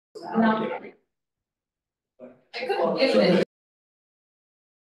No. I couldn't give it.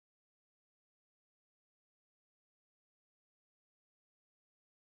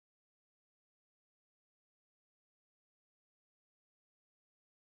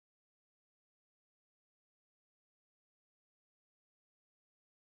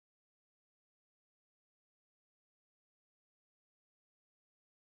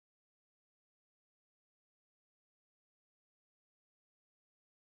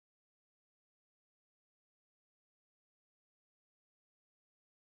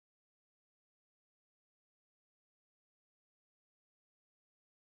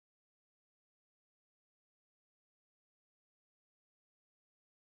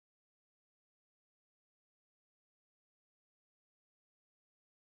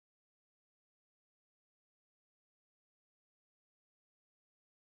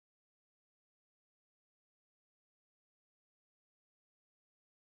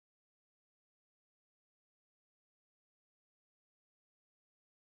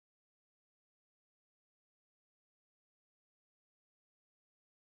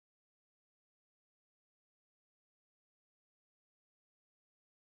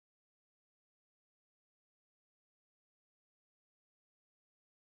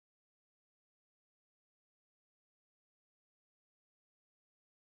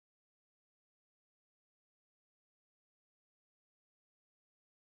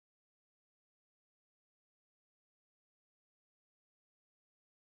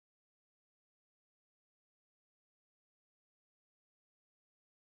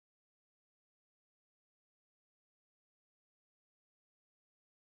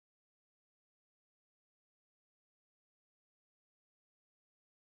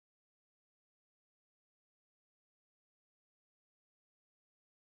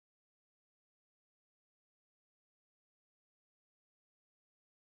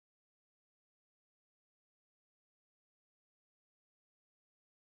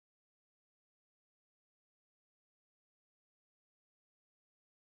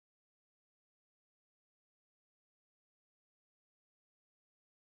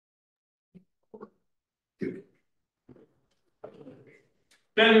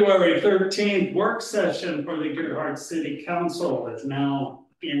 February 13th work session for the Gerhardt City Council is now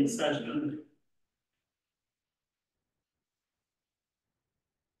in session.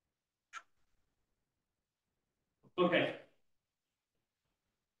 Okay.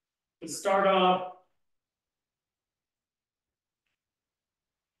 To start off,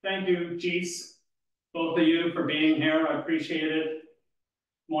 thank you, chiefs, both of you for being here. I appreciate it.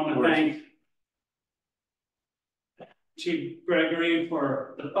 Want to thank Chief Gregory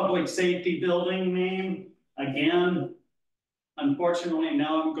for the public safety building name again. Unfortunately,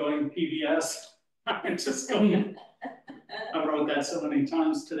 now I'm going PBS. I'm just going. I wrote that so many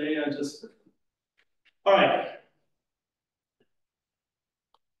times today. All right.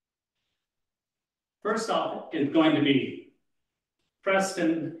 First off is going to be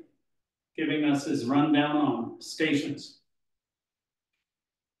Preston giving us his rundown on stations.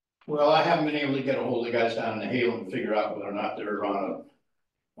 Well, I haven't been able to get a hold of the guys down in the Hale and figure out whether or not they're on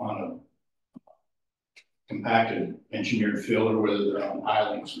a compacted engineered field or whether they're on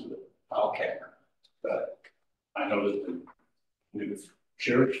islands with a pile camera. But I know that the new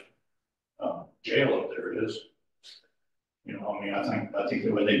sheriff jail up there is. You know, I mean, I think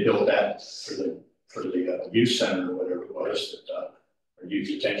that when they built that for the youth center or whatever it was, that or youth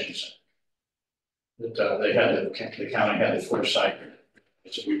detention center, that they had the county had the foresight.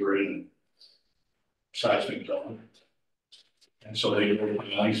 So we were in seismic zone, and so they were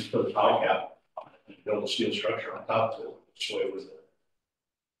planning to put a tile cap and build a steel structure on top of it, so it was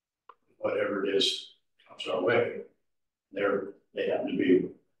whatever it is comes our way. They happen to be.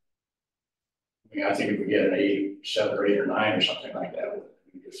 I mean, I think if we get an 7 or 8 or 9 or something like that,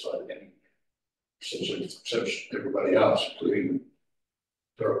 we get flooded in. So everybody else, including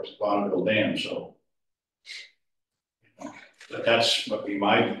the Bonneville Dam. So, you know, but that's what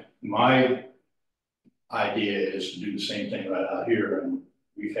my idea is to do the same thing right out here. And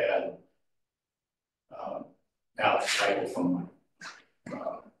we've had Alex Title from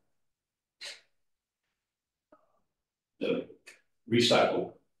the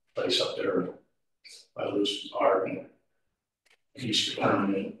recycle place up there by Lewis Art, and he's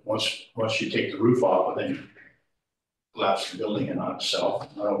determined that once you take the roof off, then you collapse the building in on itself,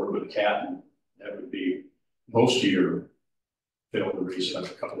 run over with a cat, and that would be most of your fill would raise up a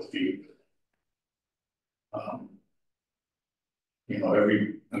couple of feet. You know,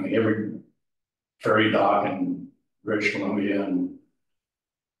 every ferry dock in British Columbia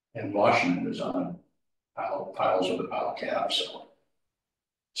and Washington is on piles of the pile cap. So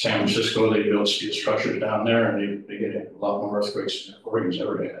San Francisco, they build steel structures down there and they get a lot more earthquakes than Oregon's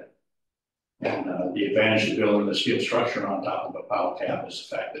ever had. And the advantage of building the steel structure on top of a pile cap is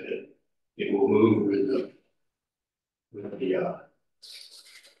the fact that it will move with the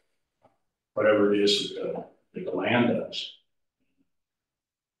whatever it is that the land does.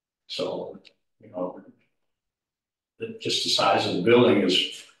 So, you know, just the size of the building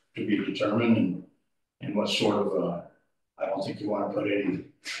is to be determined and what sort of, I don't think you want to put any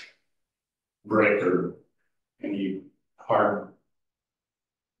brick or any hard,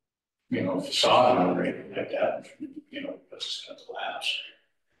 you know, facade on or anything like that, you know, because it's going to collapse.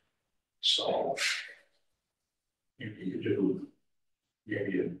 So, if you could do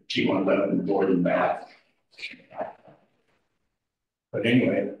maybe a T111 board and back. But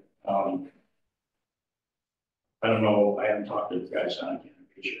anyway, I don't know, I haven't talked to the guys on campus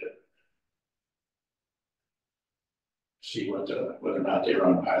yet. See whether or not they're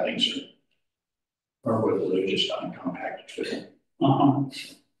on pilings or whether they're just on compacted fill.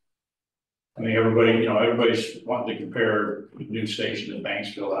 I mean, everybody, you know, everybody's wanting to compare the new station to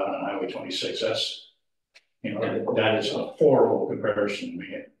Banksville out on Highway 26. That's, you know, that is a horrible comparison. I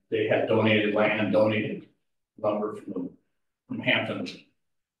mean, they had donated land, donated lumber from Hampton's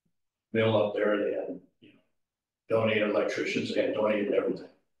mill up there. They had, you know, donated electricians. They had donated everything.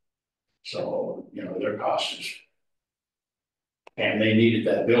 So, you know, their cost is, and they needed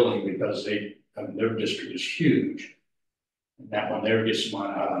that building because I mean, their district is huge. And that one there gets them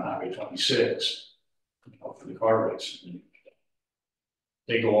out on Highway 26, you know, for the car race.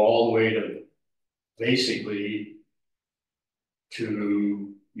 They go all the way to basically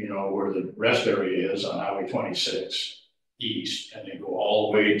to, you know, where the rest area is on Highway 26 east, and they go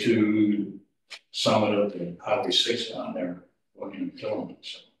all the way to summit of the Highway 6 down there, going into Tillman.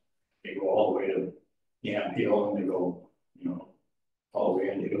 So they go all the way to Yam Hill, and they go, you know, all the way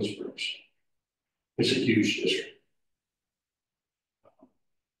into Hillsborough. It's a huge district.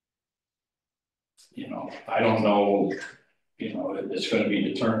 You know, I don't know, you know, it's going to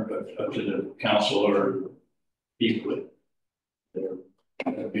be determined up to the council or people that are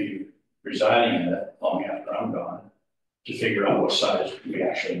going to be residing in that long after I'm gone to figure out what size we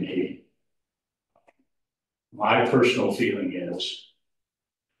actually need. My personal feeling is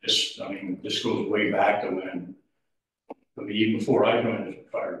this, I mean, this goes way back to when, I mean, even before I joined the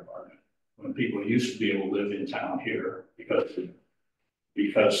fire department, when people used to be able to live in town here because the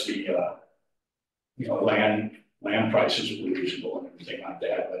you know, land prices were reasonable and everything like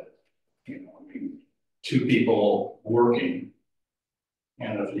that, but, you know, I mean, two people working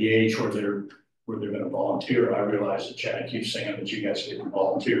and of the age where they're gonna volunteer, I realize that Chad keeps saying that you guys get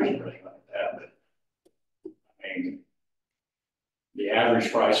volunteers and everything like that, but I mean, the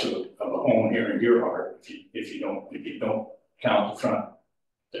average price of a home here in Deerheart, if you don't count the front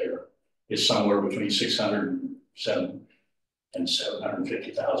there, is somewhere between $607,000 and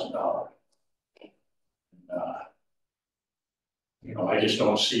 $750,000. You know, I just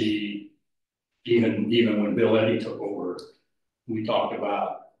don't see, even when Bill Eddy took over, we talked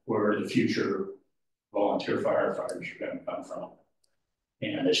about where the future volunteer firefighters are going to come from.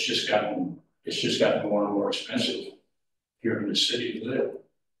 And it's just gotten more and more expensive here in the city to live.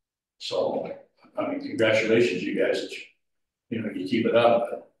 So, I mean, congratulations, you guys, you know, you keep it up.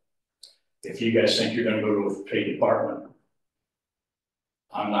 But if you guys think you're going to go to a paid department,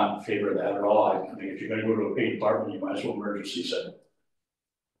 I'm not in favor of that at all. I mean, if you're going to go to a paid department, you might as well emergency set it.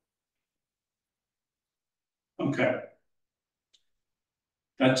 Okay.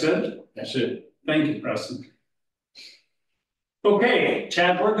 That's it? That's it. Thank you, Preston. Okay,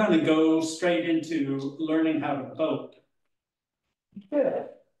 Chad, we're gonna go straight into learning how to vote. Yeah,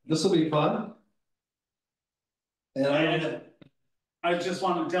 this will be fun. And I just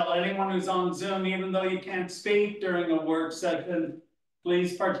want to tell anyone who's on Zoom, even though you can't speak during a work session,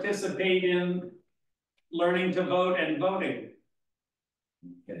 please participate in learning to vote and voting.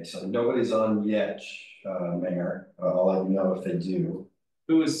 okay, so nobody's on yet, Mayor. I'll let you know if they do.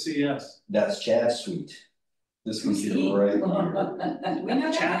 Who is CS? That's Chad Sweet. This one's right here. We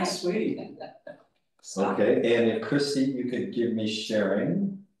know Chad that. Sweet. Okay, and if Christy, you could give me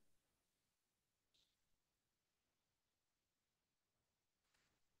sharing.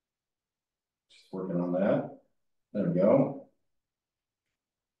 Just working on that. There we go.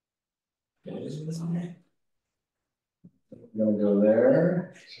 Okay. I'm gonna go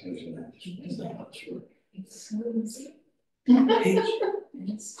there. I don't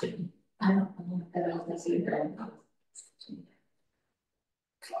know if that was either.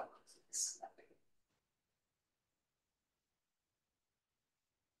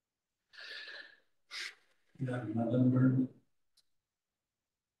 You got another word?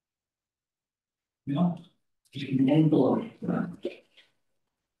 No. Envelope.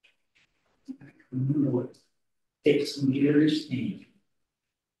 Takes some years and.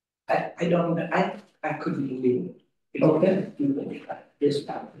 I don't, I couldn't believe it. It Okay. This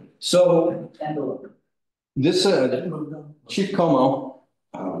happened. So Envelope. this, Chief Como.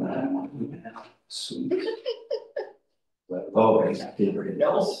 Oh, favorite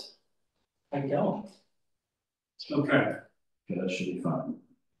else. I don't. Okay, That should be fun.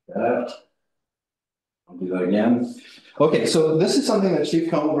 I'll do that again. Okay, so this is something that Chief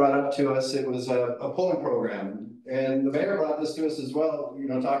Como brought up to us. It was a polling program. And the mayor brought this to us as well, you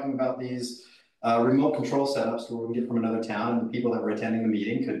know, talking about these remote control setups where we can get from another town and the people that were attending the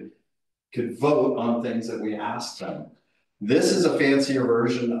meeting could vote on things that we asked them. This is a fancier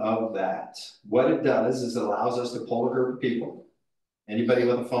version of that. What it does is it allows us to poll a group of people, anybody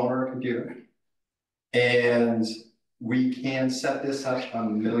with a phone or a computer. And we can set this up a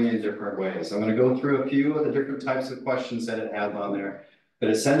million different ways. I'm going to go through a few of the different types of questions that it has on there.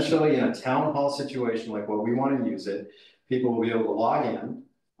 But essentially in a town hall situation like what we want to use it, people will be able to log in.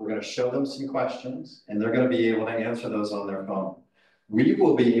 We're going to show them some questions and they're going to be able to answer those on their phone. We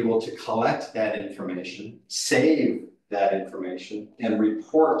will be able to collect that information, save that information, and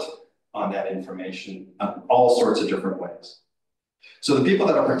report on that information in all sorts of different ways. So the people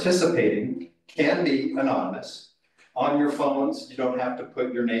that are participating can be anonymous. On your phones, you don't have to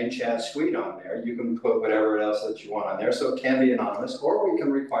put your name, Chad Sweet, on there. You can put whatever else that you want on there. So it can be anonymous, or we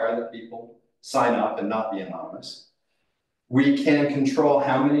can require that people sign up and not be anonymous. We can control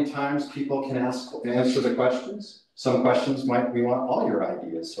how many times people can answer the questions. Some questions we want all your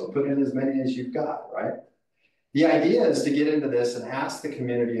ideas, so put in as many as you've got, right? The idea is to get into this and ask the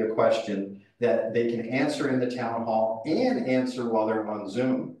community a question that they can answer in the town hall and answer while they're on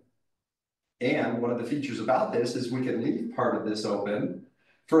Zoom. And one of the features about this is we can leave part of this open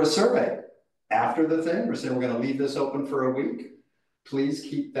for a survey. After the thing, we're saying we're going to leave this open for a week. Please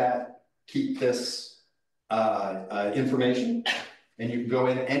keep this information. And you can go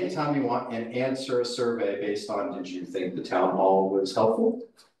in anytime you want and answer a survey based on, did you think the town hall was helpful?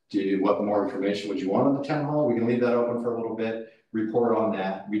 What more information would you want on the town hall? We can leave that open for a little bit, report on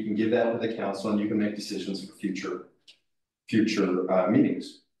that. We can give that to the council and you can make decisions for future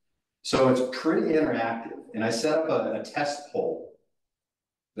meetings. So it's pretty interactive. And I set up a test poll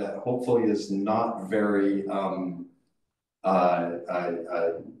that hopefully is not very, doesn't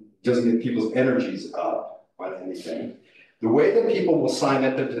get people's energies up on anything. The way that people will sign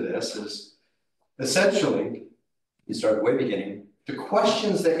up into this is essentially, you start at the way beginning, the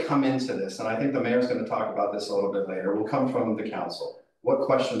questions that come into this, and I think the mayor's going to talk about this a little bit later, will come from the council. What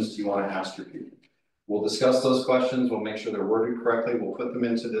questions do you want to ask your people? We'll discuss those questions. We'll make sure they're worded correctly. We'll put them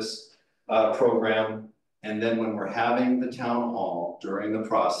into this program. And then when we're having the town hall during the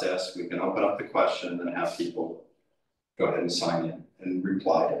process, we can open up the question and have people go ahead and sign in and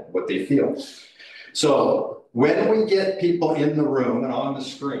reply to what they feel. So when we get people in the room and on the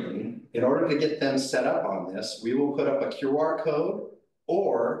screen, in order to get them set up on this, we will put up a QR code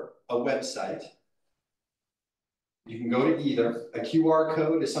or a website. You can go to either. A QR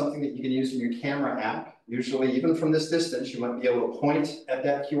code is something that you can use in your camera app. Usually, even from this distance, you might be able to point at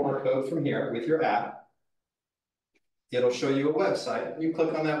that QR code from here with your app. It'll show you a website. You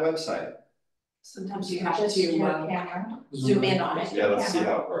click on that website. Sometimes you have to zoom in on it. Yeah, let's see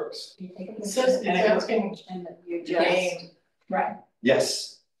how it works. It says and you just, right.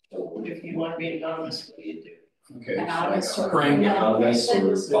 Yes. So if you want to be anonymous, what do you do? Okay. Anonymous or- Frank, anonymous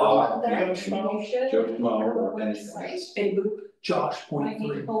or Bob, There. Joe Schmo, or anything. Hey, Josh, I point need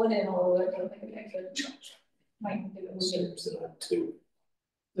to three. pull it in a little bit, I don't think I could. Might do it. Two.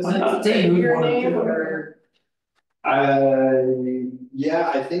 Does it state your name or?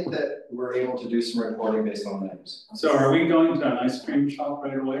 Yeah, I think that we're able to do some recording based on names. so are we going to an ice cream shop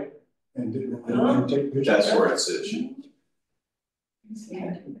right away? And take pictures. that's where it sits.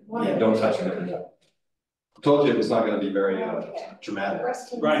 Yeah, don't touch it. Told you it was not going to be very dramatic.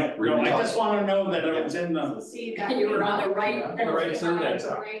 Right, no, I just want to know that it was in the See, that you were on the right. Right, so that's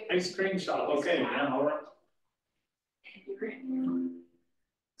Right. ice cream shop, okay, yeah, all right.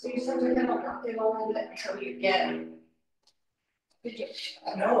 So you said you're gonna work it a little bit until you get.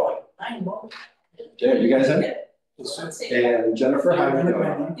 No, I know. Yeah, you guys in? Let's see. And Jennifer, how are you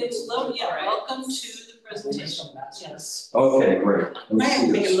doing? It's lovely, yeah, welcome to the presentation, yes. Okay, great. I have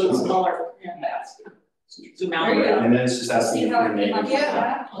to make it a little smaller. Zoom out. There you go. And then it's just asking See you how for your it came name. up with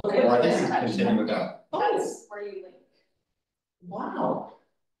that? Or I think you can continue with that. That's where you link. Wow.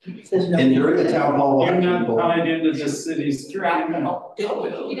 And during the town hall, You're not people, tied into the city's. He doesn't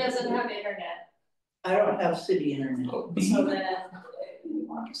have internet, I don't have city internet. so then.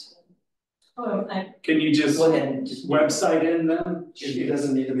 Can you just Well, then just. website in them? She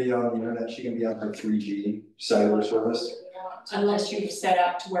doesn't need to be on the internet, she can be on her 3G cellular service. Unless you've set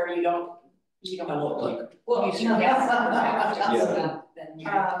up to where you don't Well, use your guest. Yeah. Then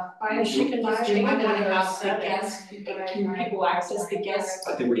She can just do I'm gonna Windows have the 7. guest, can people access the guest?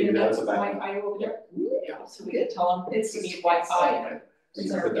 I think we can do that as a backup. Wi-Fi over there, so we can tell them it's need Wi-Fi. We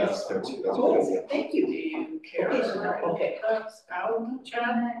can put that up there too, that's a good idea. Thank you. Do you care if that Okay. that's out in the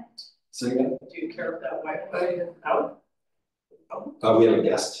chat? So again, Do you care if that Wi-Fi is out? we have a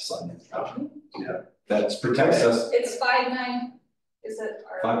guest sign in. Yeah, that protects us, It's 5.9, is it?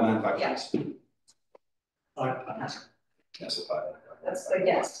 5956. Yeah, Yes, a 5. that's the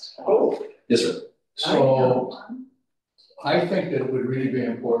guest. Oh. Yes, sir. So I think that it would really be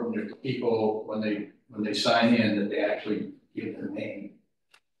important if people, when they sign in, that they actually give their name.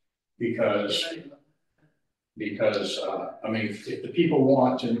 Because, I mean, if the people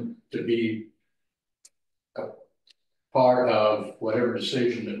want to be a part of whatever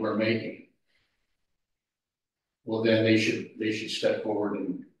decision that we're making, well, then they should step forward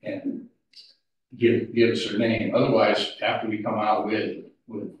and give us their name. Otherwise, after we come out with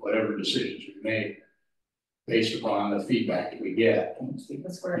whatever decisions we make, based upon the feedback that we get,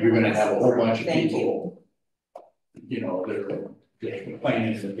 you're gonna have a whole bunch of Thank you. people, you know, they're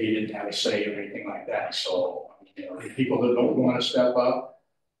complaining that they didn't have a say or anything like that. So, you know, the people that don't wanna step up,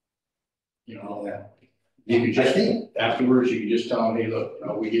 you know, you could just, afterwards, you could just tell them, hey, look, you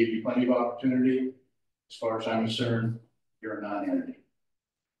know, we gave you plenty of opportunity. As far as I'm concerned, you're a non-entity.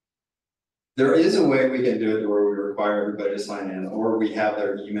 There is a way we can do it where we require everybody to sign in, or we have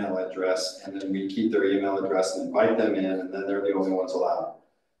their email address and then we keep their email address and invite them in, and then they're the only ones allowed.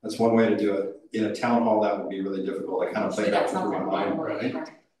 That's one way to do it. In a town hall, that would be really difficult. I kind of played that through my mind, right?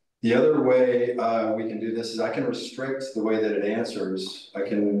 The other way we can do this is I can restrict the way that it answers. I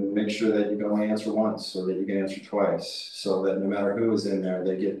can make sure that you can only answer once or that you can answer twice, so that no matter who is in there,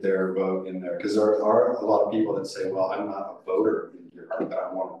 they get their vote in there. Because there are a lot of people that say, well, I'm not a voter in here, but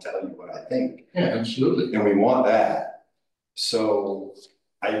I want to tell you what I think. Yeah, absolutely. And we want that. So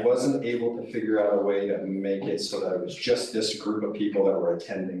I wasn't able to figure out a way to make it so that it was just this group of people that were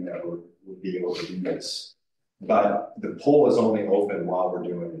attending that would be able to do this. But the poll is only open while we're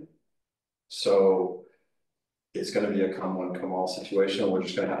doing it. So it's gonna be a come one, come all situation. We're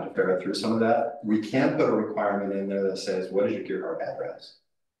just gonna have to ferret through some of that. We can put a requirement in there that says, what is your Gearhart address?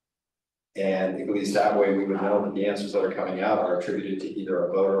 And at least that way we would know that the answers that are coming out are attributed to either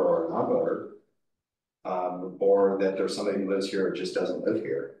a voter or a non-voter. Or that there's somebody who lives here or just doesn't live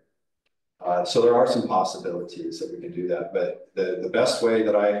here. So there are some possibilities that we can do that, but the best way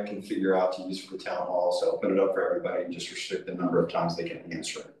that I can figure out to use for the town hall is to open it up for everybody and just restrict the number of times they can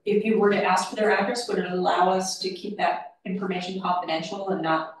answer it. If you were to ask for their address, would it allow us to keep that information confidential and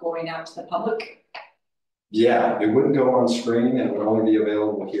not going out to the public? Yeah, it wouldn't go on screen and it would only be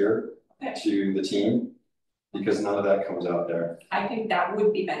available here to the team, because none of that comes out there. I think that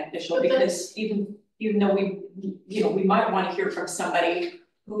would be beneficial, But because even though we might want to hear from somebody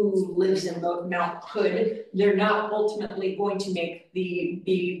who lives in Mount Hood, they're not ultimately going to make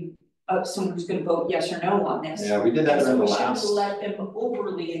the someone who's gonna vote yes or no on this. Yeah, we did that So in the we shouldn't last. let them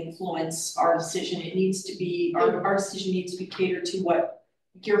overly influence our decision. It needs to be, our decision needs to be catered to what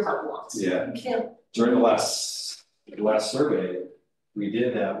Gearhart wants. Yeah, Can't. during the last survey, we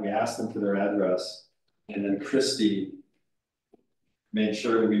did that. We asked them for their address, and then Christie made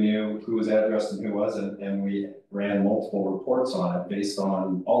sure that we knew who was addressed and who wasn't, and we ran multiple reports on it based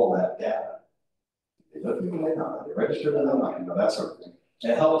on all of that data. They lived in the not, they registered in the not, you know, that sort of thing.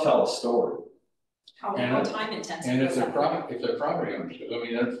 It helped tell a story. How time intensive. And if is they're that? property owners, because I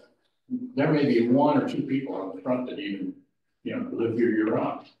mean, there may be one or two people on the front that even, you know, live here year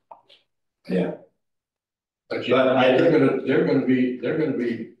round. Yeah. But But they're gonna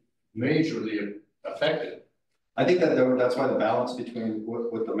be majorly affected. I think that that's why the balance between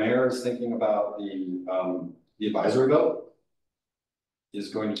what the mayor is thinking about the advisory vote is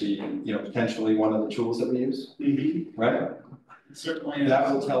going to be, you know, potentially one of the tools that we use, right? Certainly.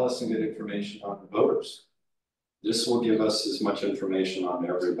 That will tell us some good information on the voters. This will give us as much information on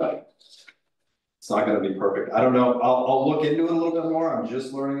everybody. It's not gonna be perfect. I don't know. I'll look into it a little bit more. I'm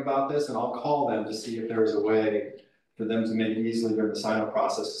just learning about this, and I'll call them to see if there's a way for them to maybe easily during the sign-up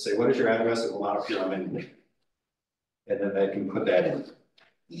process to say, what is your address? It will not appear on anything. And then they can put that in,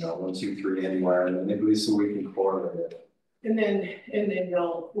 you know, 1, 2, 3 anywhere, and then at least so we can correlate it. And then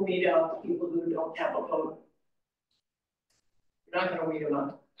you'll weed out the people who don't have a vote. You're not gonna weed them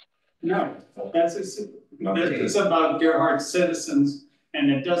out. No, it's about Gerhart citizens, and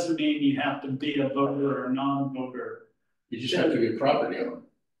it doesn't mean you have to be a voter or non-voter. You just have to be a property owner.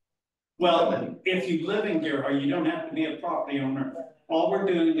 Well, if you live in Gary, you don't have to be a property owner. All we're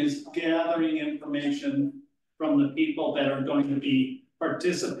doing is gathering information from the people that are going to be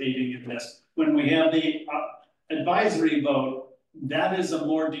participating in this. When we have the advisory vote, that is a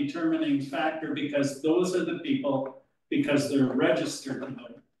more determining factor because those are the people, because they're registered to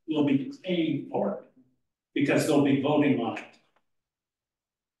vote, will be paying for it. Because they'll be voting on it.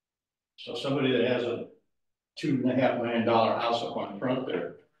 So somebody that has a $2.5 million house up on front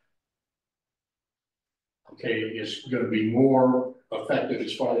there. Okay, is gonna be more affected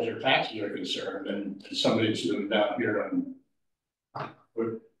as far as their taxes are concerned than somebody that's living down here on.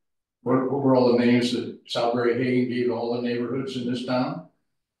 What were all the names that Southbury Hagen gave all the neighborhoods in this town?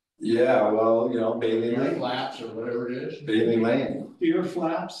 Yeah, well, you know, Bailey Beer Lane, Flats or whatever it is. Bailey Lane. Beer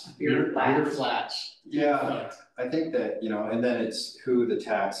flaps? Beer Flats. Yeah, I think that, you know, and then it's who the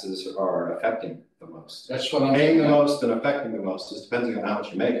taxes are affecting the most. That's what I'm Paying the saying. most and affecting the most is depending on how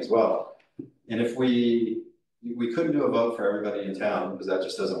much you make as well. And if we couldn't do a vote for everybody in town, because that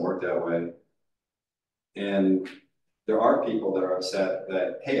just doesn't work that way. And there are people that are upset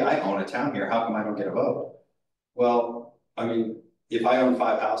that, hey, I own a town here, how come I don't get a vote? Well, I mean, if I own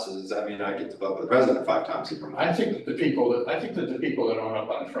 5 houses, does that mean I get to vote for the president 5 times? I think that the people that own up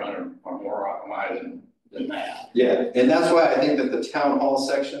on front are more occupied than that. Yeah, and that's why I think that the town hall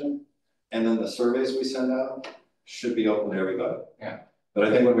section and then the surveys we send out should be open to everybody. Yeah. But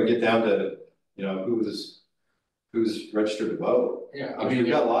I think when we get down to, you know, who's registered to vote, Yeah, I mean, we've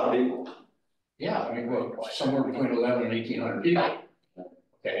got a lot of people. yeah, I mean, well, somewhere between 11 and 1,800 people.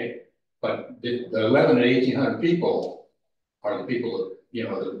 Okay, but the 11 and 1,800 people are the people that, you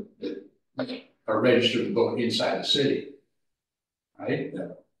know, that are registered to vote inside the city. Right? Yeah.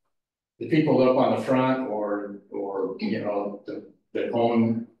 The people up on the front or, you know, that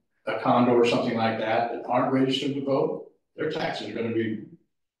own a condo or something like that aren't registered to vote, their taxes are gonna be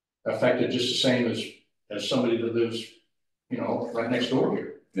affected just the same as somebody that lives, you know, right next door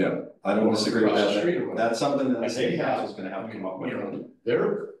here. Yeah, I don't disagree with Across the street or that. whatever. That's something that the And city they have- council is gonna have to come up You with.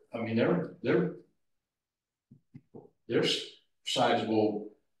 know, their sizable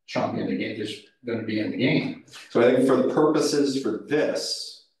chunk in the game is gonna be in the game. So I think for the purposes for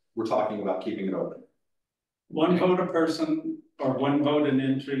this, we're talking about keeping it open. One vote a person or one vote an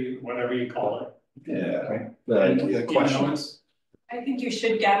entry, whatever you call it. Yeah. And, The you know, question, it's- I think you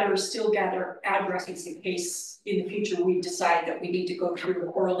should still gather addresses in case in the future we decide that we need to go through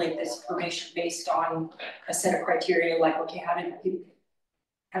and correlate this information based on a set of criteria, like, okay, how do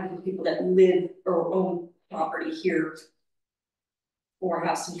the people that live or own property here or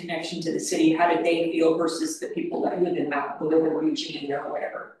have some connection to the city, how did they feel versus the people that live in Mount, who live in Eugene or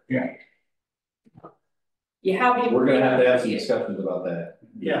whatever? Yeah. You have. we're gonna have to have some discussions about that.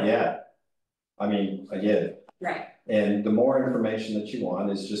 Yeah. Yeah. I mean, I get it. Right, And the more information that you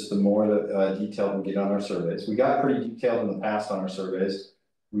want is just the more detailed we get on our surveys. We got pretty detailed in the past on our surveys.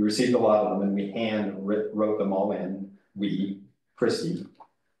 We received a lot of them and we wrote them all in, Christie.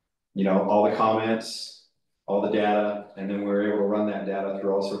 You know, all the comments, all the data, and then we were able to run that data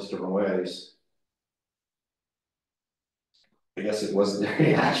through all sorts of different ways. I guess it wasn't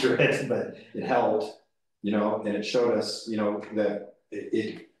very accurate, but it helped, you know, and it showed us, you know, that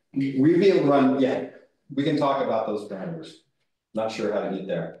we'd be able to run, yeah, we can talk about those parameters. Not sure how to get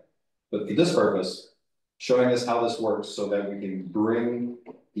there. But for this purpose, showing us how this works so that we can bring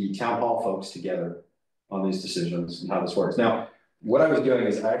the town hall folks together on these decisions and how this works. Now, what I was doing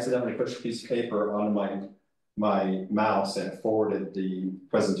is I accidentally pushed a piece of paper onto my mouse and forwarded the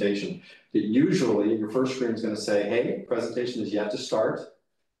presentation. That usually your first screen is going to say, hey, presentation is yet to start.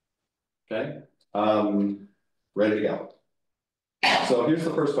 Okay, ready to go. So here's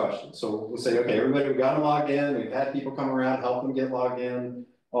the first question. So we'll say, okay, everybody, we've got them logged in. We've had people come around, help them get logged in,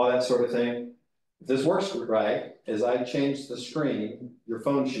 all that sort of thing. If this works right, as I change the screen, your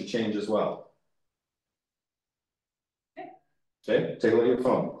phone should change as well. Okay, take a look at your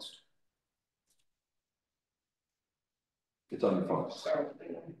phone. It's on your phone.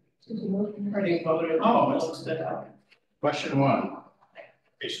 Already voted. Oh, it's just Question 1.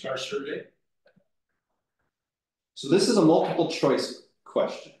 A star survey. So this is a multiple choice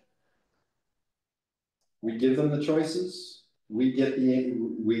question. We give them the choices, we get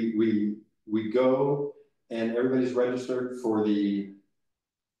we go and everybody's registered for the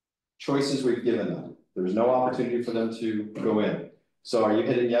choices we've given them. There's no opportunity for them to go in. So are you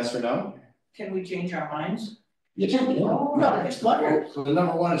hitting yes or no? Can we change our minds? Yes. you can. No, I just wondered. So the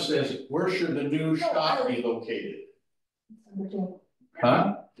number 1 says, where should the new shop be located?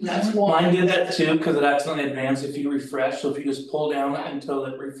 Huh? That's why. Mine did that too, because it accidentally advanced if you refresh, so if you just pull down until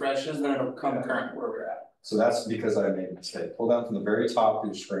it refreshes, then it'll come current where we're at. So that's because I made a mistake. Pull down from the very top of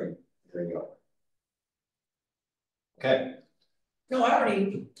your screen. Okay, No, I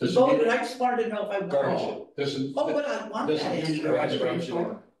already This is- voted, I just wanted to know if I Garbage. wanted. This is. Oh, but I want This that is- answer. I scratched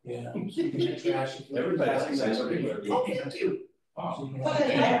it. Yeah. Everybody likes ice cream. Oh, thank you. Oh. But I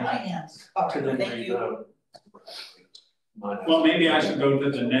have my hands. All right, thank you. Well, maybe I should go to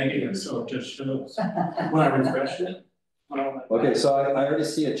the negative, so it just shows. When I refresh it. okay, so I already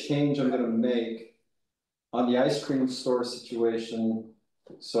see a change I'm gonna make on the ice cream store situation.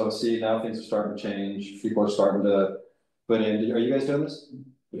 So see, now things are starting to change, people are starting to put in, are you guys doing this?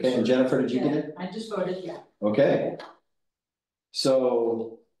 Okay, and Jennifer, did you get it? I just voted, yeah. Okay.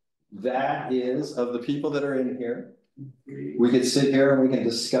 So that is, of the people that are in here, we could sit here and we can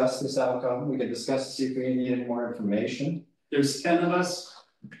discuss this outcome, we can discuss to see if we need any more information. There's 10 of us,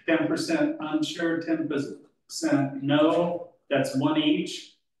 10% unsure, 10% no, that's one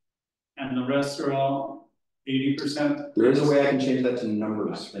each. And the rest are all 80%. There is a way I can change that to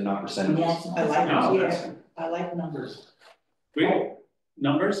numbers and not percentages. Yes, I like, No, yeah, I like numbers. Wait,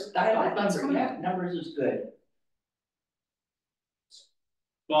 numbers? I like numbers, yeah, numbers is good.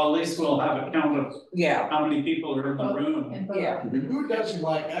 Well, at least we'll have a count of Yeah. how many people are in the room. Yeah. Who doesn't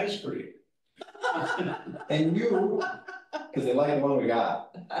like ice cream? And you, because they like the one we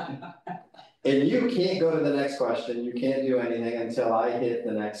got. And you can't go to the next question, you can't do anything until I hit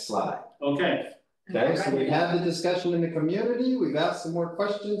the next slide. Okay, Okay, so we have the discussion in the community, we've asked some more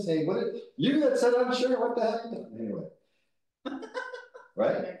questions, hey, what did, you that said I'm sure, what the heck, anyway.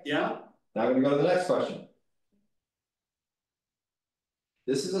 Right, yeah, now I'm gonna go to the next question.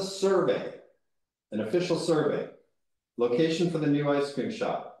 This is a survey, an official survey, location for the new ice cream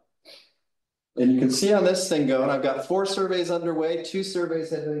shop. And you can see on this thing going, I've got 4 surveys underway, 2 surveys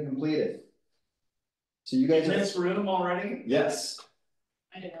have been completed. So you guys in are, this room already? yes,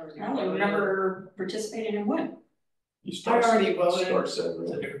 I don't remember participating in one. You I already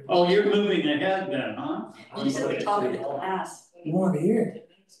voted. Oh, you're moving ahead then, huh? She's at the top of the class. You want to hear it?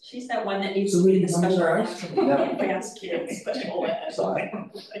 She's that one that needs So to we be the can come special to our ed. ice cream. Advanced kids, special ed.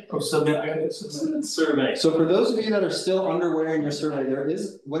 Oh, submit. Survey. so for those of you that are still underway in your survey, there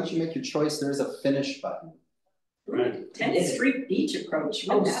is, once you make your choice, there is a finish button. Right. 10th Street Beach approach.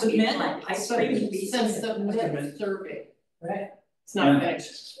 Oh, Wouldn't that be submit. fun? Ice cream and beach. Submit survey. Right. It's not Yeah.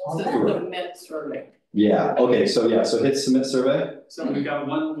 finished. Submit survey. Yeah, okay, so yeah, so hit submit survey. So we got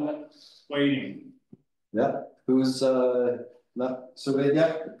one waiting. Yeah, who's not surveyed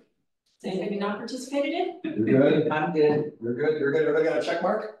yet? Is anybody not participated in? You're good, I'm good. you're good, you're good, everybody got a check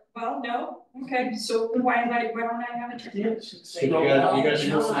mark? Well, no. Okay, so why don't I have a check? You got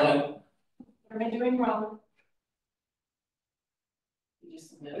your slide. What am I doing wrong? You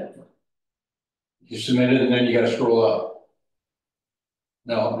submit it. You submit it and then you gotta scroll up.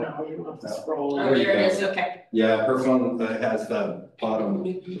 No, No, you have to scroll. Oh, there it is, okay. Yeah, her phone has the bottom,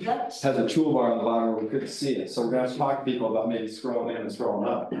 has a toolbar on the bottom where we couldn't see it, so we're gonna have to talk to people about maybe scrolling in and scrolling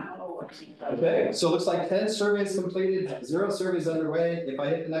up. Okay, so it looks like 10 surveys completed, 0 surveys underway. If I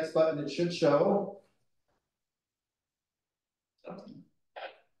hit the next button, it should show.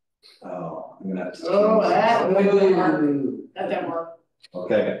 Oh, I'm gonna have to. Oh, that didn't work.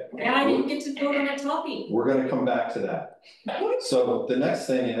 Okay, And I didn't get to vote on a topping. we're gonna come back to that. So the next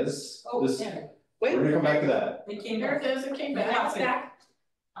thing is, Oh, this, there. we're gonna come back to that. It came There back. it is, it came Now it's back.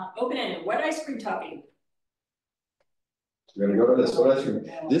 back. Open-ended, what ice cream topping? We're gonna go to this, what else?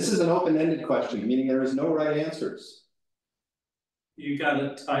 This is an open-ended question, meaning there is no right answers. You got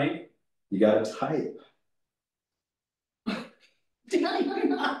it tight. You gotta type.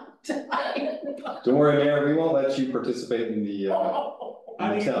 Don't worry, Mayor, we won't let you participate in the,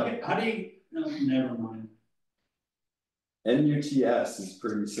 How do you, no, never mind. NUTS is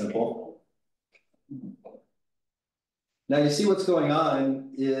pretty simple. Now you see what's going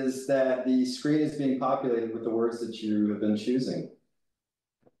on is that the screen is being populated with the words that you have been choosing.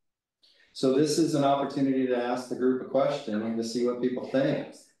 So this is an opportunity to ask the group a question and to see what people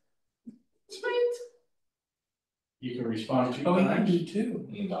think. you can respond to. Oh, we can do two.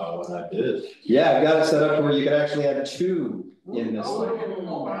 No, I did. Yeah, I've got it set up to where you could actually add 2 in this one,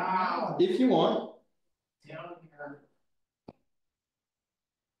 Oh, wow. if you want. Down here.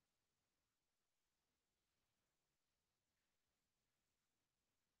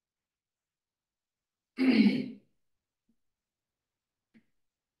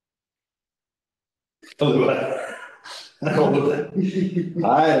 I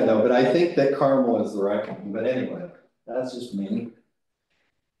don't know, but I think that caramel is the right one, but anyway, that's just me.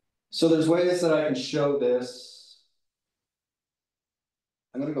 So there's ways that I can show this.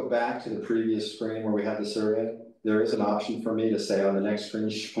 I'm gonna go back to the previous screen where we had the survey. There is an option for me to say on the next screen,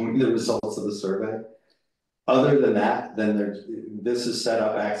 show me the results of the survey. Other than that, then this is set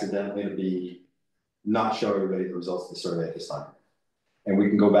up accidentally to be not show everybody the results of the survey at this time. And we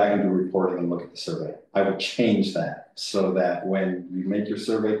can go back and do reporting and look at the survey. I will change that so that when you make your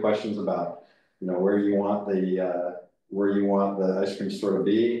survey questions about, you know, where you want the ice cream store to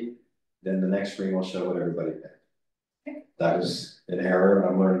be, then the next screen will show what everybody picked. That was an error, and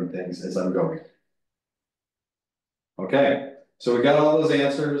I'm learning things as I'm going. Okay, so we got all those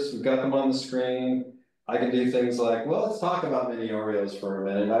answers, we've got them on the screen. I can do things like, well, let's talk about mini Oreos for a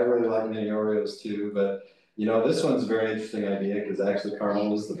minute. I really like mini Oreos too, but you know, this one's a very interesting idea because actually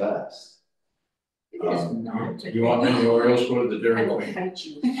caramel is the best. It is not. You want many Oreos, go to the I Dairy will Queen. fight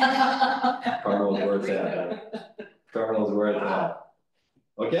you. Caramel is where it's at. Caramel is where it's at.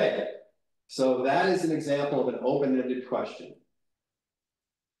 Okay, so that is an example of an open-ended question.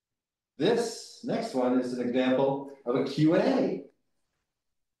 This next one is an example of a Q&A.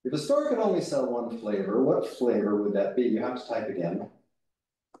 If a store could only sell one flavor, what flavor would that be? You have to type again.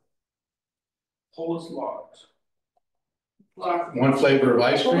 Polish logs. One flavor of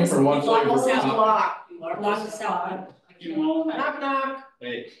ice cream or one flavor of topping? Lock us out. You won't. Knock, knock.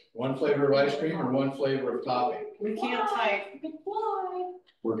 Hey, one flavor of ice cream or one flavor of topping? We can't type.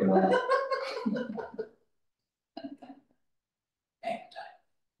 Working on it.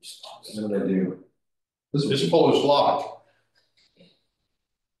 What did I do? This This was, Polish log.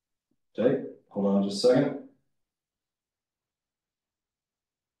 okay, hold on just a second.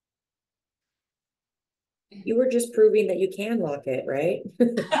 You were just proving that you can lock it, right?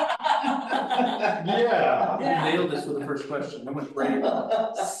 Yeah. You nailed this with the first question, that went great.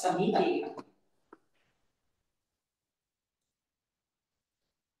 Sneaky.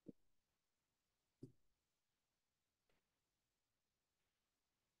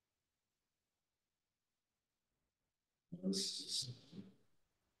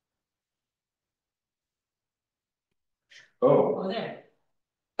 Oh, Oh, there.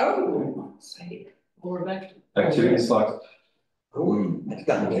 Oh. Say, we're back. activities locked. Oh, that's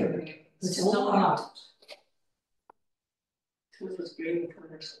got me. It's still locked.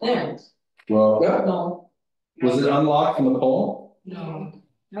 There. Well, No. was it unlocked from the poll? No.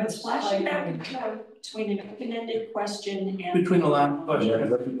 No, it's flashing back and forth between an open-ended question and. Between the last Yeah, question.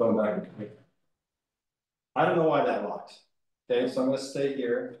 let's keep going back. I don't know why that locked. Okay, so I'm gonna stay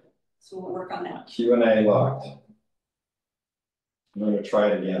here. So we'll work on that. Q&A locked. I'm gonna try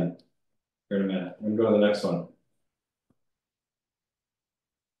it again. Here in a minute. I'm gonna go to the next one.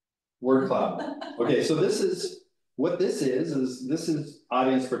 Word cloud. Okay, so this is, what this is this is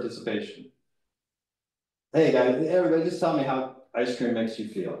audience participation. Hey guys, everybody just tell me how ice cream makes you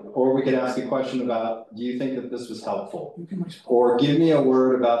feel. Or we could ask a question about, do you think that this was helpful? Or give me a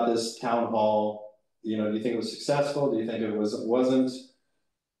word about this town hall. You know, do you think it was successful? Do you think it wasn't?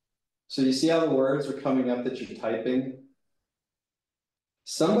 So you see how the words are coming up that you're typing?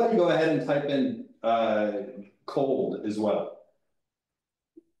 Somebody go ahead and type in cold as well.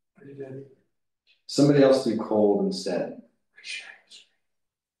 Somebody else do cold instead.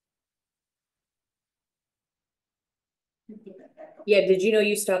 Yeah, did you know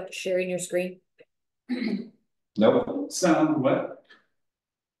you stopped sharing your screen? Nope. Sound what?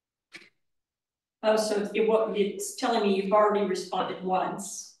 Oh, so it's telling me you've already responded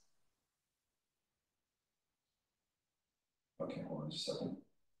once. Okay, hold on just a second.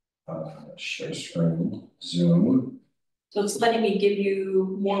 Share screen, Zoom, So it's letting me give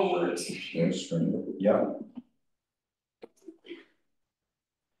you more words. share screen, yeah.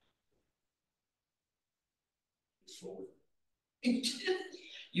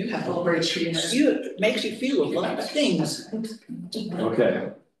 You have a spreadsheet, it makes you feel a lot of things.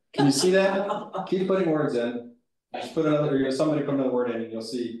 Okay, can you see that? Keep putting words in. Just put another, somebody put another word in and you'll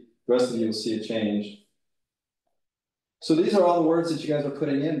see, the rest of you will see a change. So these are all the words that you guys are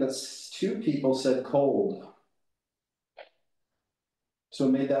putting in, but 2 people said cold. So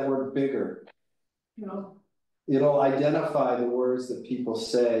it made that word bigger. No. It'll identify the words that people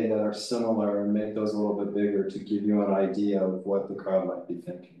say that are similar and make those a little bit bigger to give you an idea of what the crowd might be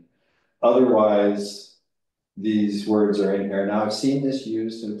thinking. Otherwise, these words are in here. Now I've seen this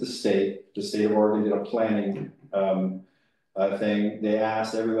used at the state of Oregon did a planning thing. They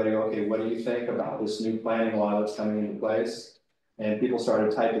asked everybody, okay, what do you think about this new planning law that's coming into place? And people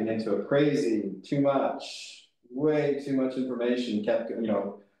started typing into it, crazy, too much, way too much information, kept, you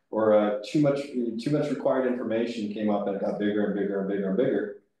know, or too much required information came up and it got bigger and bigger and bigger and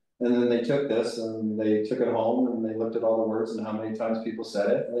bigger. And then they took this and they took it home and they looked at all the words and how many times people said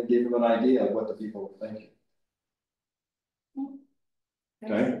it, and they gave them an idea of what the people were thinking.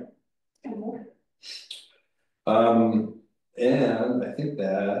 Okay. And I think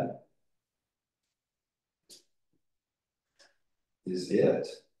that is it.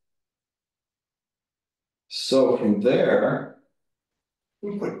 So from there,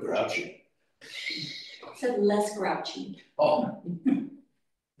 We put grouchy. Said less grouchy, Oh,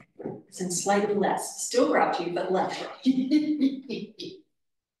 it's in slightly less, still grouchy, but less grouchy.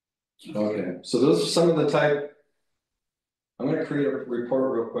 okay, so those are some of the type. I'm gonna create a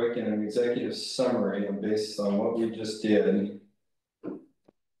report real quick and an executive summary and based on what we just did. I'm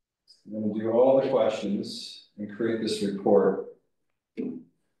gonna do all the questions and create this report.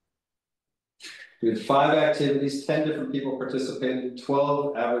 We had 5 activities, 10 different people participated,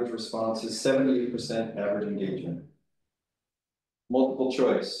 12 average responses, 78% average engagement. Multiple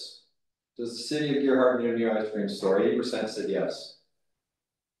choice. Does the city of Gearhart need a new ice cream store? 80% said yes.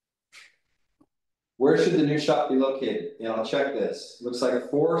 Where should the new shop be located? And I'll check this. Looks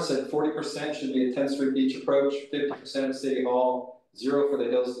like 4 said 40% should be at 10th Street Beach Approach, 50% at City Hall, 0 for the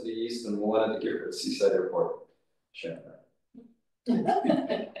hills to the east, and 1 at the Gearhart Seaside Airport. Check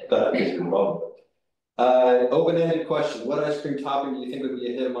that. That is involved. Open-ended question. What ice cream topping do you think would be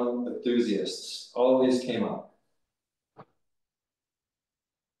a hit among enthusiasts? All of these came up.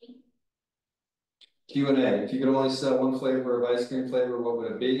 Q&A. If you could only sell 1 flavor of ice cream flavor, what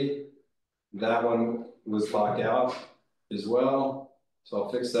would it be? That one was locked out as well. So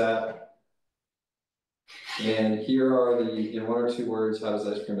I'll fix that. And here are the, in 1 or 2 words, how does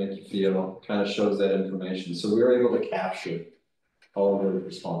ice cream make you feel? Kind of shows that information. So we were able to capture all of the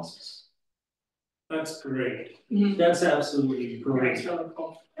responses. That's great. Mhm. That's absolutely great.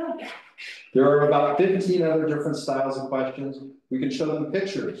 There are about 15 other different styles of questions. We can show them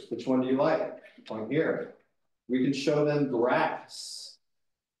pictures. Which one do you like? On here. We can show them graphs.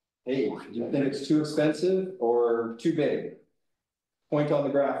 Hey, do you think it's too expensive or too big? Point on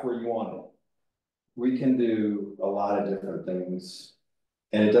the graph where you want it. We can do a lot of different things.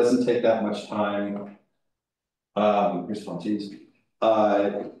 And it doesn't take that much time. Here's one tease.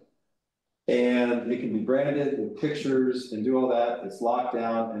 And it can be branded with pictures and do all that. It's locked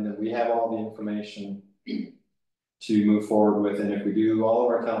down, and then we have all the information to move forward with. And if we do all of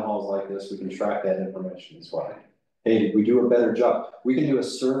our town halls like this, we can track that information as well. Hey, did we do a better job? We can do a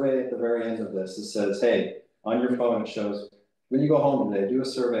survey at the very end of this that says, hey, on your phone, it shows when you go home today, do a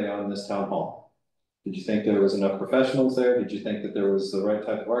survey on this town hall. Did you think there was enough professionals there? Did you think that there was the right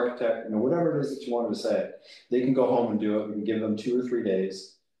type of architect? You know, whatever it is that you wanted to say, they can go home and do it. We can give them 2 or 3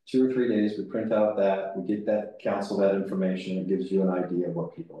 days. 2 or 3 days, we print out that, we get that council that information, it gives you an idea of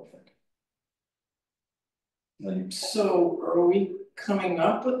what people are thinking. So are we coming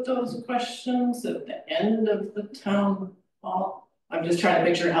up with those questions at the end of the town hall? I'm just trying to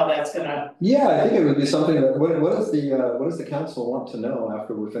picture how that's gonna. Yeah, I think it would be something that, what does the council want to know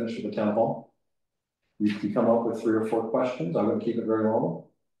after we're finished with the town hall? You can come up with 3 or 4 questions, I'm gonna keep it very long.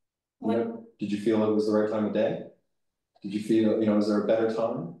 You know, did you feel it was the right time of day? Did you feel, you know, is there a better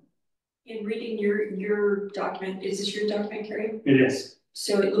time? In reading your document, is this your document, Carrie? It is.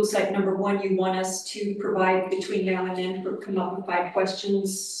 So it looks like number 1, you want us to provide between now and then, or come up with 5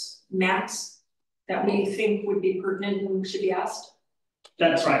 questions max that we think would be pertinent and should be asked?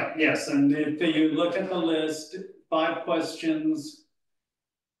 That's right, yes, and if you look at the list, 5 questions.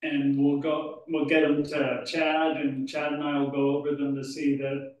 And we'll get them to Chad, and Chad and I will go over them to see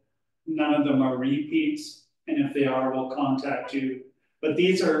that none of them are repeats. And if they are, we'll contact you. But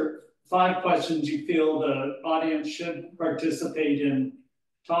these are 5 questions you feel the audience should participate in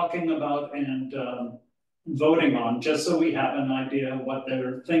talking about and voting on, just so we have an idea of what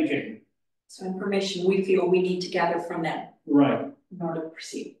they're thinking. So information we feel we need to gather from them. Right. In order to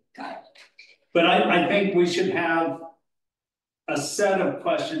proceed. Got it. But I think we should have a set of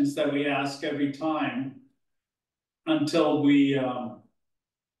questions that we ask every time until we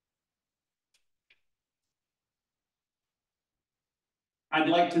I'd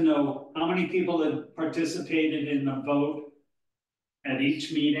like to know how many people have participated in the vote at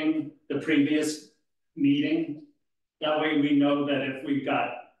each meeting, the previous meeting. That way we know that if we've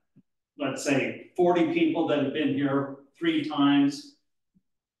got, let's say, 40 people that have been here 3 times,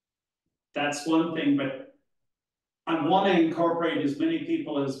 that's one thing, but I want to incorporate as many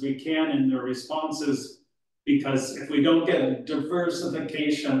people as we can in their responses, because if we don't get a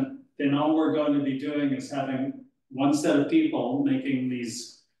diversification, then all we're going to be doing is having 1 set of people making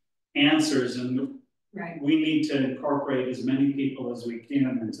these answers, and right. We need to incorporate as many people as we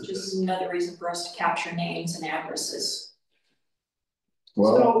can into Which this. is another reason for us to capture names and addresses.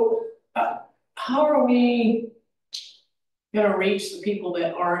 Well, So, how are we gonna reach the people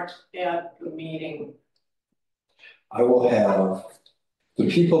that aren't at the meeting? I will have the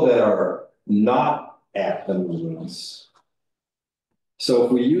people that are not at the meetings. So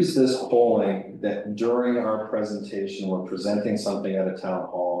if we use this polling that during our presentation, we're presenting something at a town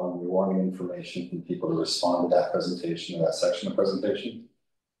hall and you're wanting information from people to respond to that presentation or that section of presentation.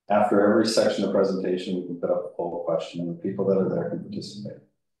 After every section of presentation, we can put up a poll question and the people that are there can participate.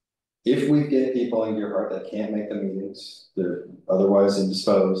 If we get people in Gearhart that can't make the meetings, they're otherwise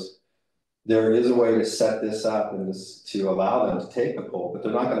indisposed, there is a way to set this up and this to allow them to take the poll, but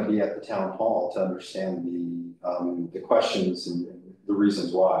they're not going to be at the town hall to understand the questions and the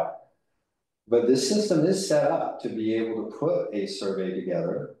reasons why. But this system is set up to be able to put a survey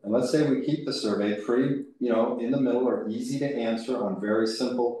together. And let's say we keep the survey pretty, in the middle or easy to answer on very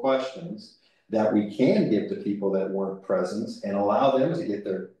simple questions that we can give to people that weren't present and allow them to get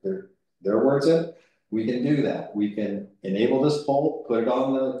their words in. We can do that. We can enable this poll, put it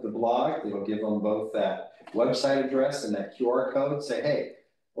on the blog. It'll give them both that website address and that QR code. Say, hey,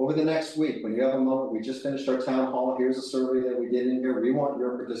 over the next week, when you have a moment, we just finished our town hall. Here's a survey that we did in here. We want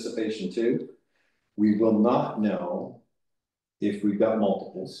your participation too. We will not know if we've got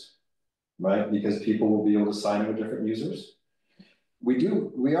multiples, right? Because people will be able to sign with different users. We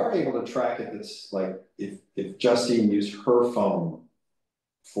are able to track it. It's like if Justine used her phone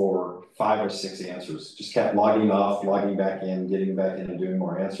for 5 or 6 answers, just kept logging off, logging back in, getting back in and doing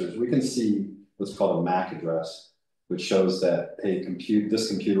more answers. We can see what's called a MAC address, which shows that, hey, this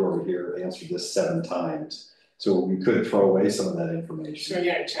computer over here answered this 7 times. So we could throw away some of that information. So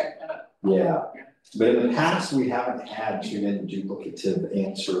you gotta check that. Yeah. But in the past, we haven't had too many duplicative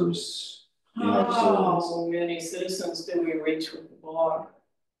answers in our surveys. How many citizens do we reach with the blog?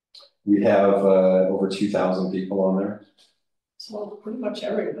 We have over 2,000 people on there. So pretty much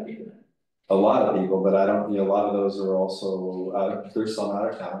everybody then. A lot of people, but I don't, a lot of those are also, there's some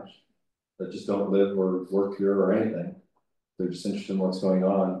out of towners that just don't live or work here or anything. They're just interested in what's going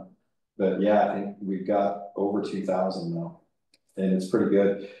on. But yeah, I think we've got over 2,000 now, and it's pretty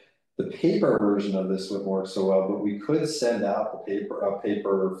good. The paper version of this wouldn't work so well, but we could send out a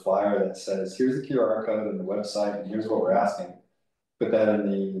paper flyer that says, here's the QR code and the website, and here's what we're asking. Put that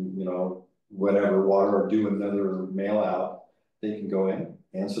in the, whatever water, or do another mail out. They can go in,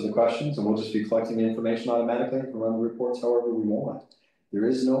 answer the questions, and we'll just be collecting the information automatically and run the reports however we want. There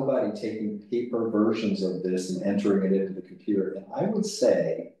is nobody taking paper versions of this and entering it into the computer. And I would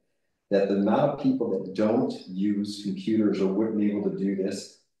say that the amount of people that don't use computers or wouldn't be able to do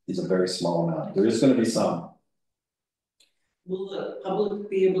this is a very small amount. There is going to be some. Will the public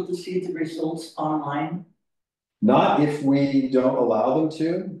be able to see the results online? Not if we don't allow them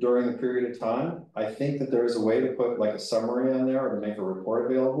to during the period of time. I think that there is a way to put like a summary on there or to make a report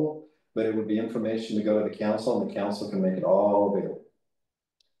available, but it would be information to go to the council and the council can make it all available.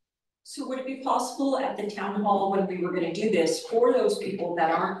 So would it be possible at the town hall when we were gonna do this, for those people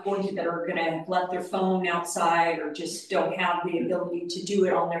that aren't going to, that are gonna have left their phone outside or just don't have the ability to do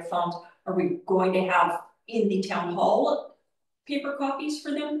it on their phones, are we going to have in the town hall paper copies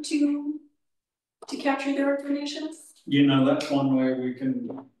for them to capture their information? That's one way we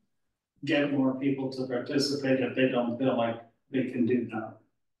can get more people to participate if they don't feel like they can do that.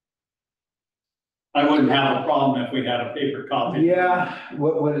 I wouldn't have a problem if we had a paper copy. Yeah,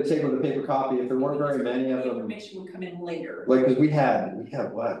 what would it take with a paper copy if there weren't very many of The them? information would come in later. Like, cause we have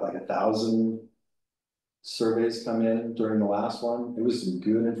what, like 1,000 surveys come in during the last one. It was some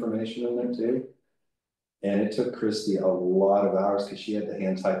good information in there too. And it took Christy a lot of hours because she had to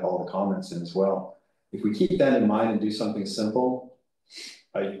hand type all the comments in as well. If we keep that in mind and do something simple,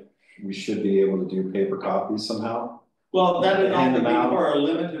 we should be able to do paper copies somehow. Well, that would Hand only them be out. for a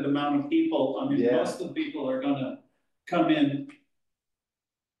limited amount of people. I mean, Yeah. most of the people are gonna come in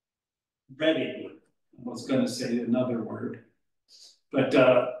ready. I was gonna say another word, but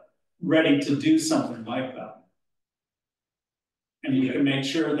ready to do something like that. And we can make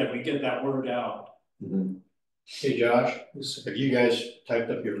sure that we get that word out. Mm-hmm. Hey, Josh, have you guys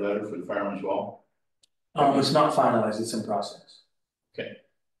typed up your letter for the Fireman's Wall? It's not finalized, it's in process. Okay.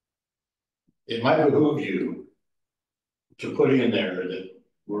 It might behoove you to put in there that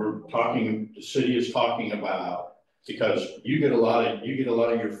the city is talking about, because you get a lot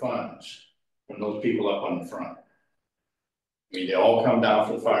of your funds from those people up on the front. I mean, they all come down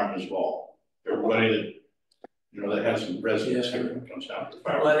for the Fireman's Wall. Everybody that has some residence here comes down to the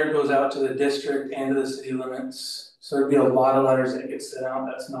Our Fireman's. letter goes out to the district and to the city limits, so there'd be a lot of letters that get sent out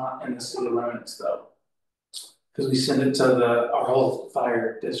that's not in the city limits though. Cause we send it to our whole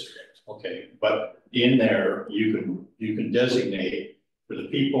fire district. Okay, but in there, you can designate for the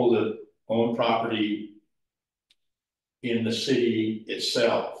people that own property in the city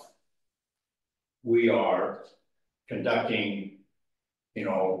itself. We are conducting,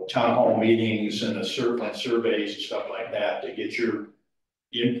 town hall meetings and surveys and stuff like that to get your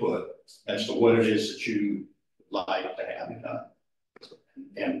input as to what it is that you like to have done.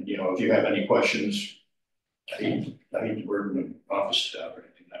 And, you know, if you have any questions, I hate to burden the office staff or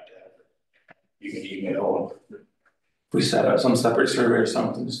anything like that. You can email. We set up some separate survey or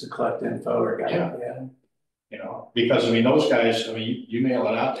something just to collect info or guide, yeah. You know, because I mean, those guys, I mean, you mail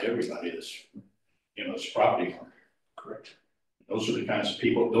it out to everybody that's, you know, it's property owner. Correct. Those are the kinds of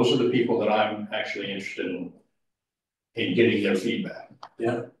people, those are the people that I'm actually interested in getting their feedback.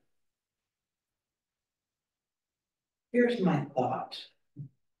 Yeah. Here's my thought.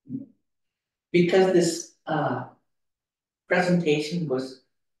 Because this presentation was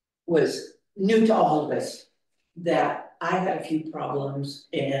new to all of us, that I had a few problems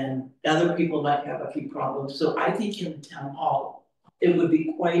and other people might have a few problems. So I think in town hall, it would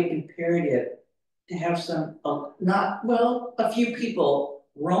be quite imperative to have some, a few people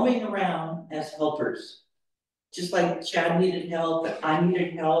roaming around as helpers. Just like Chad needed help, and I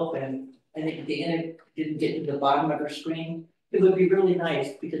needed help, and I think Dana didn't get to the bottom of her screen. It would be really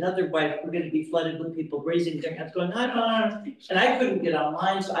nice, because otherwise we're gonna be flooded with people raising their hands going, I don't know, and I couldn't get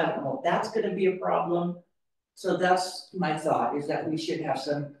online, so I don't know if that's gonna be a problem. So that's my thought, is that we should have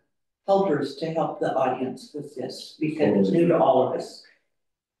some helpers to help the audience with this, because it's new to all of us.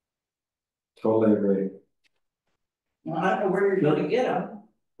 Totally agree. Well, I don't know where you're gonna get them.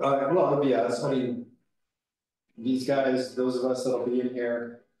 Well, yes, I mean, these guys, those of us that'll be in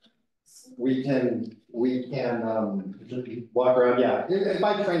here, we can walk around, yeah. If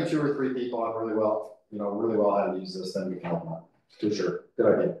I train 2 or 3 people on really well how to use this, then we can help them out, for sure,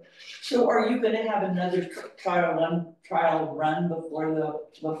 good idea. So are you gonna have another trial run before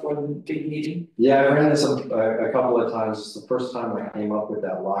the big meeting? Yeah, I ran this a couple of times. It's the first time I came up with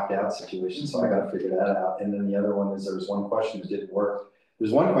that lockout situation, so I gotta figure that out. And then the other one is there was one question that didn't work.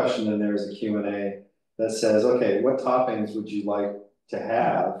 There's one question in there is a Q&A that says, okay, what toppings would you like to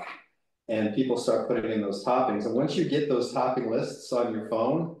have? And people start putting in those toppings. And once you get those topping lists on your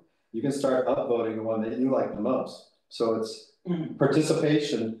phone, you can start upvoting the one that you like the most. So it's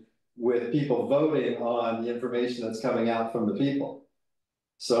participation with people voting on the information that's coming out from the people.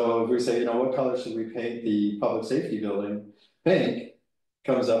 So if we say, you know, what color should we paint the public safety building? Pink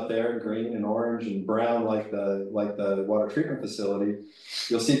comes up there, green and orange and brown like the water treatment facility.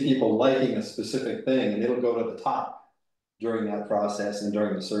 You'll see people liking a specific thing and it'll go to the top during that process and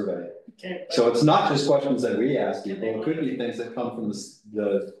during the survey. Okay. So it's not just questions that we ask people, it could be things that come from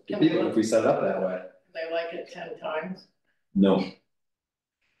the people if we set it up that way. They like it 10 times. No.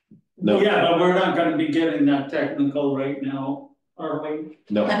 No. Yeah, but we're not gonna be getting that technical right now, are we?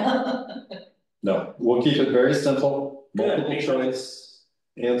 No. No, we'll keep it very simple, multiple Good. choice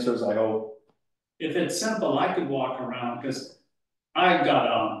answers, I hope. If it's simple, I could walk around, because I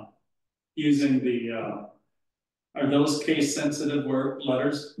got using the are those case sensitive word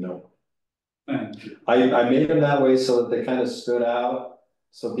letters? No. Thank you. I made them that way so that they kind of stood out,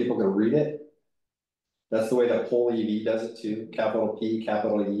 so people could read it. That's the way that Poll EV does it too, capital P,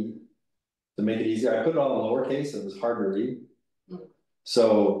 capital E. To make it easier, I put it on the lowercase, it was hard to read.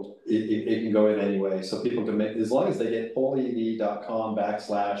 So it can go in any way, so people can make, as long as they get pollev.com /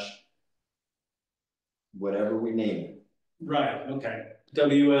 whatever we name it. Right, okay.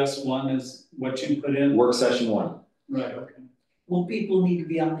 WS1 is what you put in? Work session 1. Right, okay. Will people need to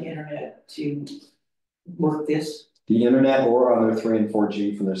be on the internet to work this? The internet or on their 3 and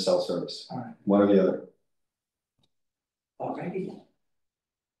 4G from their cell service. All right. One or the other. Alrighty.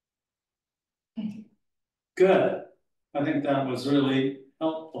 Good. I think that was really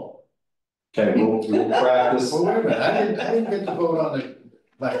helpful. Okay, we'll practice. Well, wait a minute, I didn't get to vote on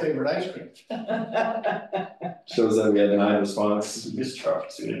my favorite ice cream. Shows that we had an eye response. Missed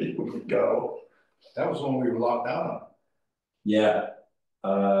opportunity, we could go. That was when we were locked down on. Yeah.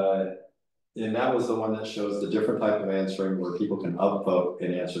 And that was the one that shows the different type of answering where people can upvote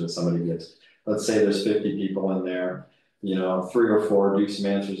an answer that somebody gets. Let's say there's 50 people in there, you know, 3 or 4 do some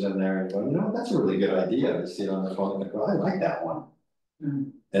answers in there and go, you know, that's a really good idea. They see it on their phone and they go, I like that one.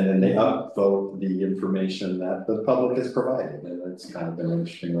 And then they upvote the information that the public has provided. And it's kind of an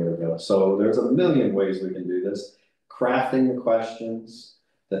interesting way to go. So there's a million ways we can do this. Crafting the questions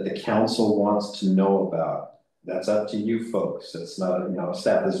that the council wants to know about. That's up to you folks. It's not, you know,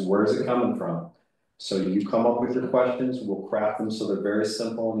 staff, this is where's it coming from? So you come up with your questions, we'll craft them so they're very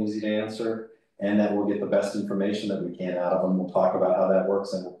simple and easy to answer, and that we'll get the best information that we can out of them. We'll talk about how that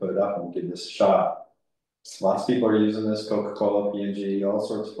works and we'll put it up and we'll give this a shot. Lots of people are using this, Coca-Cola, P&G, all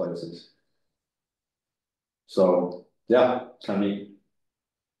sorts of places. So yeah, kind of neat.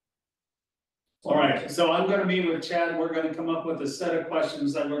 All right, so I'm gonna meet with Chad. We're gonna come up with a set of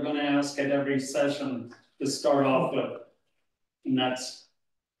questions that we're gonna ask at every session to start off with. And that's,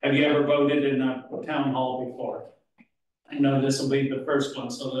 have you ever voted in a town hall before? I know this will be the first one,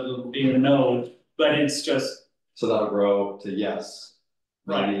 so it'll be a no, but it's just, So that'll grow to yes,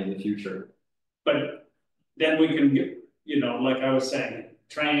 maybe Right. in the future. but then we can get, you know, like I was saying,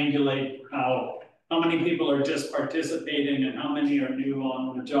 triangulate how many people are just participating and how many are new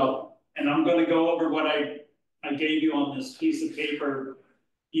on the job. And I'm gonna go over what I gave you on this piece of paper.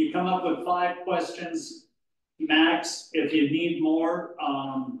 You come up with 5 questions max. If you need more,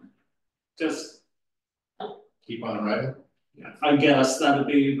 just, Keep on writing. I guess that'd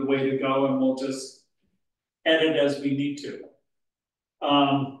be the way to go, and we'll just edit as we need to.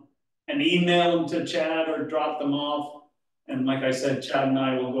 And email them to Chad or drop them off. And like I said, Chad and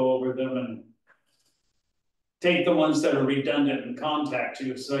I will go over them and take the ones that are redundant and contact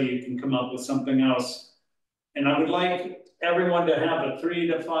you so you can come up with something else. And I would like everyone to have a 3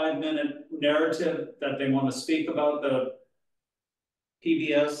 to 5 minute narrative that they want to speak about the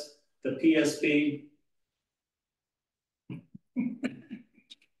PBS, the PSB.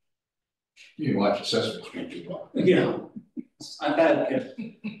 You can watch Sesame Street as well. Yeah, I've had kids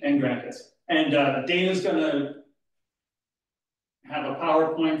and grandkids. And Dana's gonna have a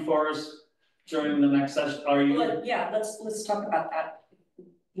PowerPoint for us during the next session. Are you? Yeah, let's talk about that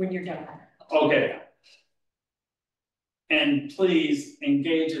when you're done. Okay. And please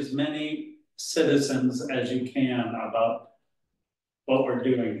engage as many citizens as you can about what we're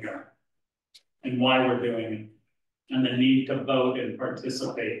doing here and why we're doing it and the need to vote and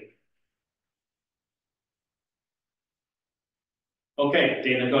participate. Okay,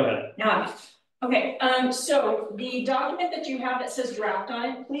 Dana, go ahead. Yeah, okay, so the document that you have that says draft on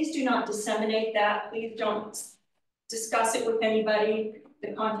it, please do not disseminate that. Please don't discuss it with anybody.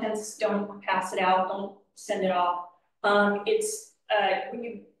 The contents, don't pass it out, don't send it off. I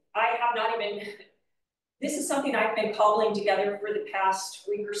have not even, this is something I've been cobbling together for the past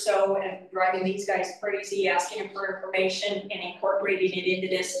week or so and driving these guys crazy, asking them for information and incorporating it into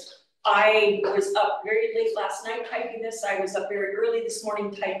this. I was up very late last night typing this. I was up very early this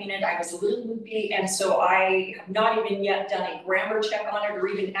morning typing it. I was a little loopy, and so I have not even yet done a grammar check on it or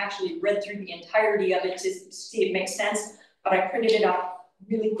even actually read through the entirety of it to see it makes sense. But I printed it out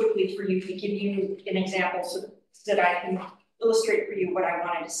really quickly for you to give you an example so that I can illustrate for you what I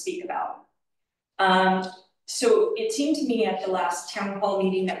wanted to speak about. So it seemed to me at the last town hall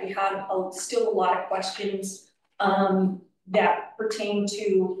meeting that we had still a lot of questions that pertain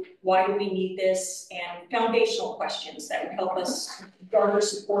to why do we need this, and foundational questions that would help us garner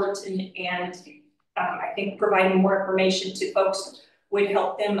support and I think providing more information to folks would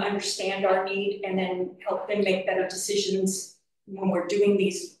help them understand our need and then help them make better decisions when we're doing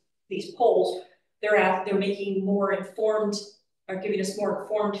these polls. They're making more informed or giving us more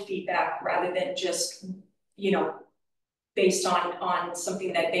informed feedback rather than just, you know, based on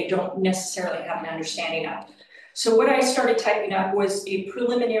something that they don't necessarily have an understanding of. So what I started typing up was a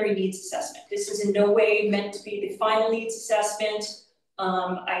preliminary needs assessment. This is in no way meant to be the final needs assessment.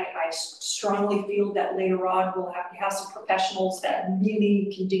 I strongly feel that later on we'll have to have some professionals that really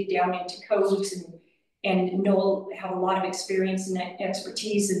can dig down into codes and have a lot of experience and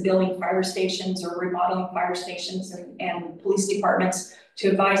expertise in building fire stations or remodeling fire stations and police departments to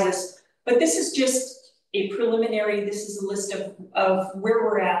advise us. But this is just a preliminary, this is a list of where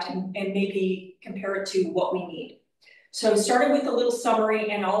we're at and maybe compare it to what we need. So starting with a little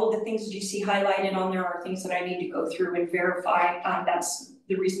summary, and all of the things that you see highlighted on there are things that I need to go through and verify. That's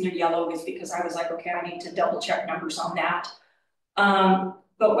the reason they're yellow, is because I was like, okay, I need to double check numbers on that.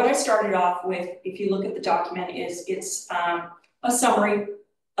 But what I started off with, if you look at the document, is it's a summary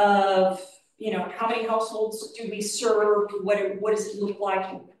of, you know, how many households do we serve, what does it look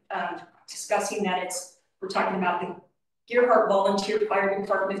like, discussing that we're talking about the Gerhardt Volunteer Fire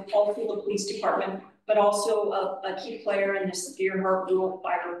Department, Caulfield Police Department, but also a key player in this Gerhardt Rural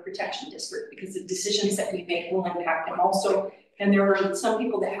Fire Protection District, because the decisions that we make will impact them also. And there are some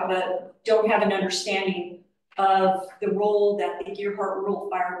people that don't have an understanding of the role that the Gerhardt Rural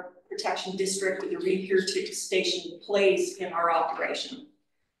Fire Protection District, the rehearsing station, plays in our operation.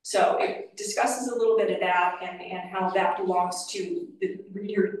 So it discusses a little bit of that and how that belongs to the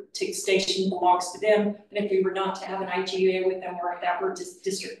rehearsing station belongs to them. And if we were not to have an IGA with them, or if that were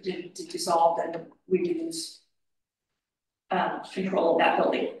district to dissolve, then we would lose control of that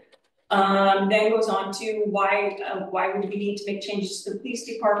building. Then goes on to why would we need to make changes to the police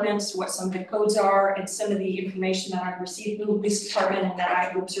departments, what some of the codes are, and some of the information that I've received from the police department and that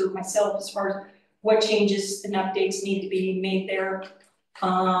I've observed myself as far as what changes and updates need to be made there.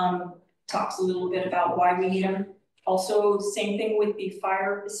 Talks a little bit about why we need them. Also, same thing with the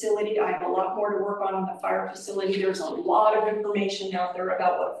fire facility. I have a lot more to work on the fire facility. There's a lot of information out there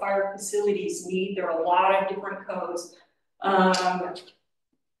about what fire facilities need. There are a lot of different codes.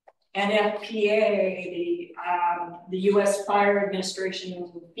 NFPA, the US Fire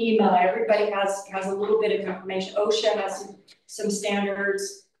Administration, FEMA, everybody has a little bit of information. OSHA has some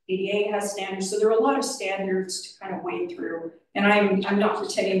standards, ADA has standards, so there are a lot of standards to kind of wade through. And I'm not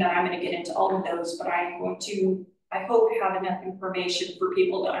pretending that I'm gonna get into all of those, but I'm going to, I hope, have enough information for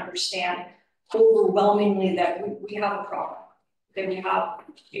people to understand overwhelmingly that we have a problem, that we have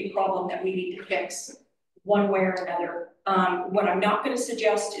a problem that we need to fix one way or another. What I'm not going to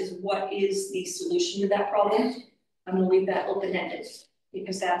suggest is what is the solution to that problem. I'm going to leave that open-ended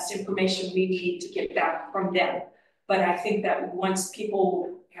because that's information we need to get back from them. But I think that once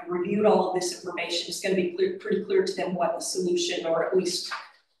people have reviewed all of this information, it's going to be pretty clear to them what the solution, or at least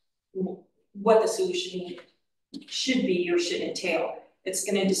what the solution should be or should entail. It's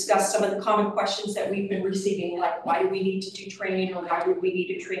going to discuss some of the common questions that we've been receiving, like why do we need to do training, or why do we need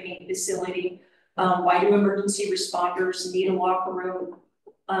a training facility? Why do emergency responders need a locker room?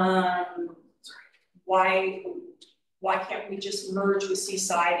 Why can't we just merge with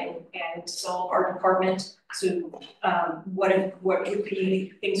Seaside and solve our department? So what would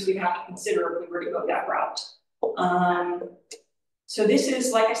be things we'd have to consider if we were to go that route? So this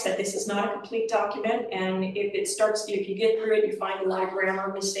is, like I said, this is not a complete document, and if you get through it, you find a lot of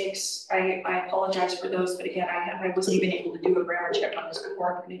grammar mistakes. I apologize for those, but again, I wasn't even able to do a grammar check on this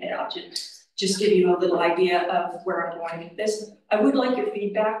before I put it out to just give you a little idea of where I'm going with this. I would like your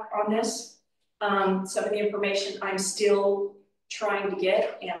feedback on this. Some of the information I'm still trying to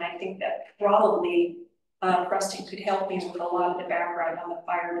get, and I think that probably Preston could help me with a lot of the background on the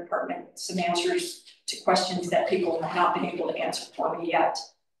fire department, some answers to questions that people have not been able to answer for me yet,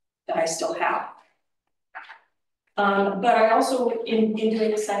 that I still have. But I also, in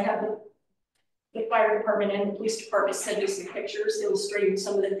doing this, I have the fire department and the police department sent me some pictures illustrating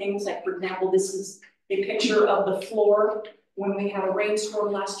some of the things. Like, for example, this is a picture of the floor when we had a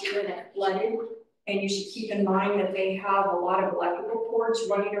rainstorm last year and it flooded. And you should keep in mind that they have a lot of electrical cords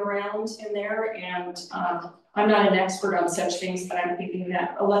running around in there. And I'm not an expert on such things, but I'm thinking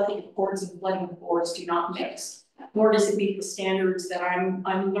that electrical cords and flooding boards do not mix. Nor does it meet the standards that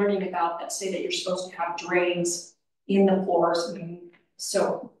I'm learning about that say that you're supposed to have drains in the floors.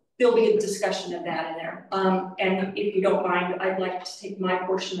 So there'll be a discussion of that in there. And if you don't mind, I'd like to take my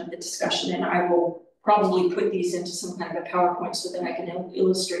portion of the discussion, and I will probably put these into some kind of a PowerPoint so that I can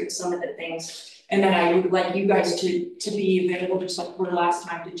illustrate some of the things. And then I would like you guys to be available, just like we were last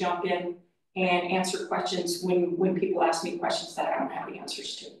time, to jump in and answer questions when people ask me questions that I don't have the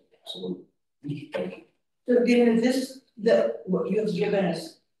answers to. Absolutely. So David, what you have given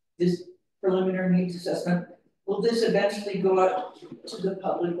us, this preliminary needs assessment, will this eventually go out to the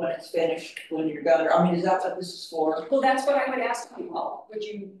public when it's finished, when you're done? I mean, is that what this is for? Well, that's what I would ask you all. Would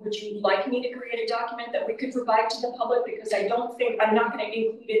you like me to create a document that we could provide to the public? Because I'm not going to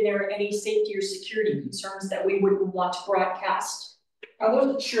include in there any safety or security concerns that we wouldn't want to broadcast. I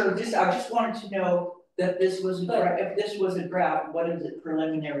wasn't sure, I just wanted to know that this was, if this was a draft, what is it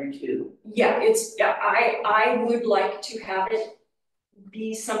preliminary to? Yeah, I would like to have it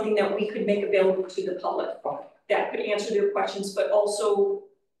be something that we could make available to the public that could answer their questions, but also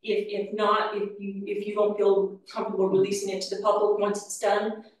if not, if you don't feel comfortable releasing it to the public once it's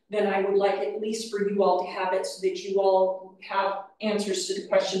done, then I would like at least for you all to have it so that you all have answers to the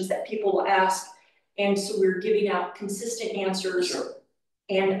questions that people will ask. And so we're giving out consistent answers. Sure.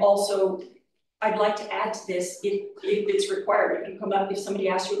 And also, I'd like to add to this if it's required. If you come up, if somebody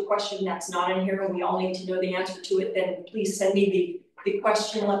asks you a question that's not in here and we all need to know the answer to it, then please send me the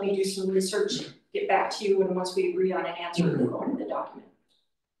question, let me do some research, get back to you, and once we agree on an answer, we'll go into the document.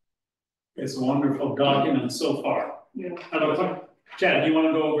 It's a wonderful document so far. Yeah. Chad, do you want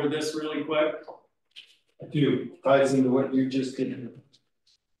to go over this really quick? I do, ties into what you just did.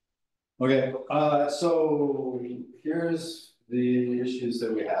 Okay, so here's the issues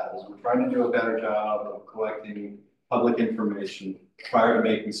that we have. Is we're trying to do a better job of collecting public information prior to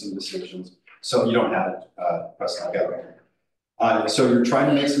making some decisions. So you don't have it, Preston, got it. So you're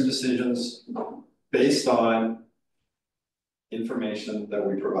trying to make some decisions based on information that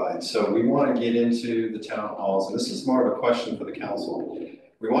we provide. So we want to get into the town halls, and this is more of a question for the council.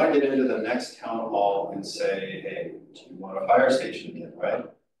 We want to get into the next town hall and say, hey, do you want a fire station again, right?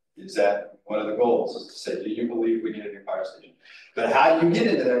 Is that one of the goals, is to say, do you believe we need a new fire station? But how do you get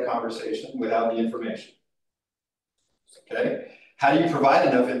into that conversation without the information? Okay, how do you provide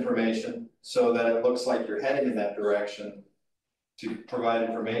enough information so that it looks like you're heading in that direction to provide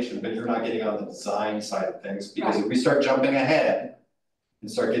information, but you're not getting on the design side of things? Because if we start jumping ahead and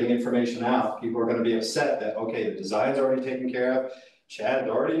start getting information out, people are going to be upset that, okay, the design's already taken care of, Chad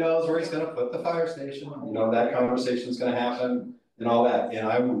already knows where he's gonna put the fire station, you know, that conversation's gonna happen and all that, and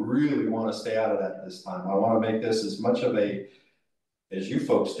I really wanna stay out of that this time. I wanna make this as much of a, as you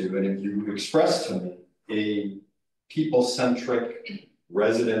folks do, and if you express to me, a people-centric,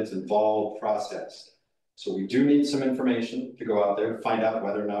 resident-involved process. So we do need some information to go out there to find out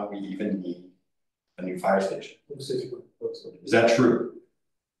whether or not we even need a new fire station. Is that true?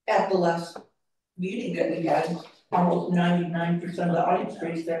 At the last meeting that we had, almost 99% of the audience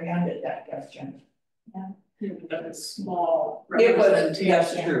raised their hand at that question. But it's small It was, representation.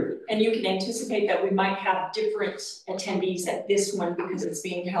 that's true. And you can anticipate that we might have different attendees at this one because it's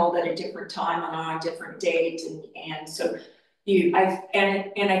being held at a different time on a different date and so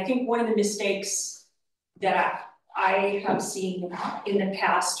I think one of the mistakes that I have seen in the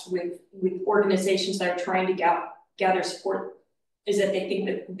past with organizations that are trying to gather support is that they think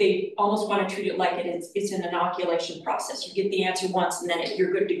that they almost want to treat it like it's an inoculation process. You get the answer once and then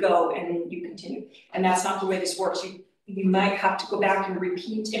you're good to go and then you continue. And that's not the way this works. You might have to go back and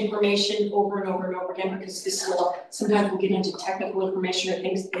repeat information over and over and over again because this will, sometimes we'll get into technical information or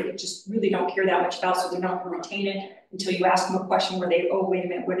things that they just really don't care that much about, so they're not going to retain it until you ask them a question where they, oh, wait a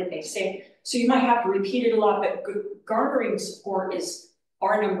minute, what did they say? So you might have to repeat it a lot, but garnering support is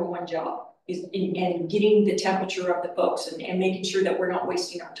our number one job. And getting the temperature of the folks and making sure that we're not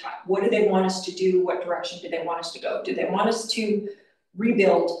wasting our time. What do they want us to do? What direction do they want us to go? Do they want us to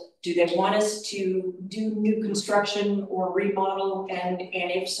rebuild? Do they want us to do new construction or remodel? And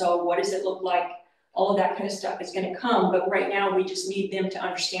if so, what does it look like? All of that kind of stuff is going to come. But right now we just need them to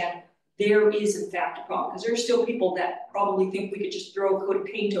understand there is in fact a problem. Because there are still people that probably think we could just throw a coat of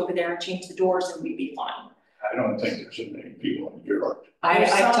paint over there and change the doors and we'd be fine. I don't think there's so many people in Europe.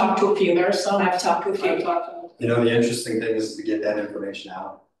 I've talked to a few. There's some. I've talked to a few. You know, the interesting thing is to get that information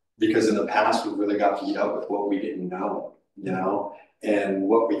out, because in the past, we really got beat up with what we didn't know, you know? And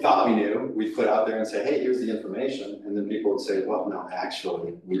what we thought we knew, we put out there and say, hey, here's the information. And then people would say, well, no,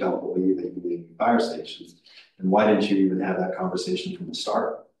 actually, we don't believe that you need fire stations. And why didn't you even have that conversation from the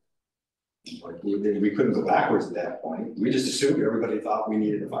start? Like, we couldn't go backwards at that point. We just assumed everybody thought we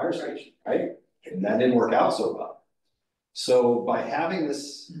needed a fire station, right? And that didn't work out so well. So by having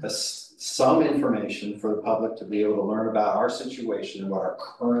this, some information for the public to be able to learn about our situation and what our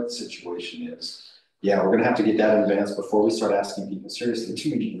current situation is, yeah, we're gonna have to get that in advance before we start asking people seriously,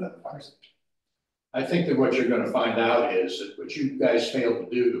 do we need another fire station? I think that what you're gonna find out is that what you guys failed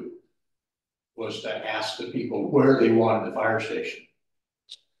to do was to ask the people where they wanted the fire station.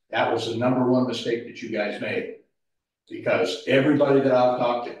 That was the number one mistake that you guys made. Because everybody that I've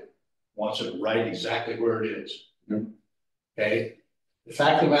talked to wants it right exactly where it is. Mm-hmm. Okay? The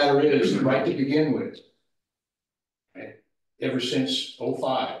fact of the matter is, right to begin with, okay, ever since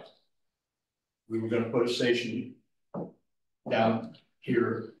 '05, we were gonna put a station down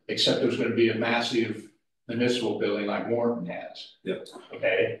here, except it was gonna be a massive municipal building like Morton has. Yep.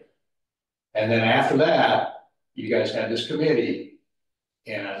 Okay? And then after that, you guys had this committee,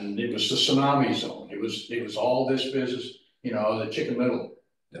 and it was the tsunami zone. It was all this business, you know, the chicken little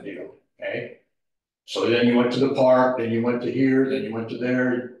deal, okay? So then you went to the park, then you went to here, then you went to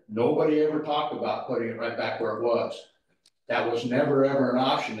there. Nobody ever talked about putting it right back where it was. That was never, ever an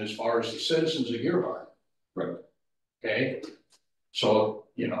option as far as the citizens of Gerhardt. Right. Okay, so,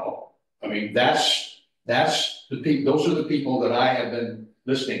 you know, I mean, that's the people, those are the people that I have been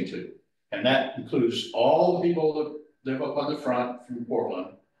listening to. And that includes all the people that live up on the front from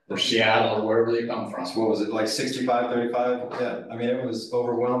Portland or Seattle or wherever they come from. So what was it, like 65-35? Yeah, I mean, it was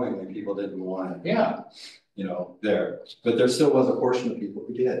overwhelmingly people didn't want it. Yeah. You know, there, but there still was a portion of people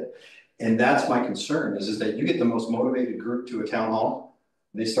who did. And that's my concern is that you get the most motivated group to a town hall.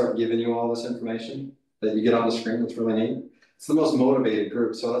 They start giving you all this information that you get on the screen that's really neat. It's the most motivated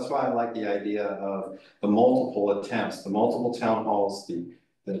group. So that's why I like the idea of the multiple attempts, the multiple town halls,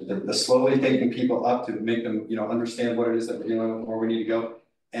 the slowly taking people up to make them, you know, understand what it is that we're dealing with, where we need to go.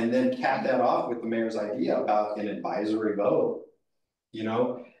 And then cap that off with the mayor's idea about an advisory vote. You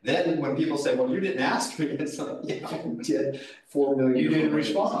know, then when people say, well, you didn't ask me, it's like, yeah, I did 4 million. You didn't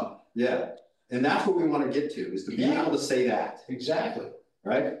respond. Yeah. And that's what we want to get to, is to be able to say that. Exactly.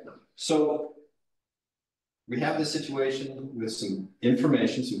 Right? So we have this situation with some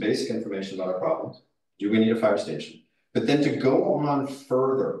information, some basic information about our problems. Do we need a fire station? But then to go on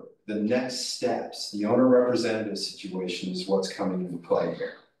further, the next steps, the owner representative situation is what's coming into play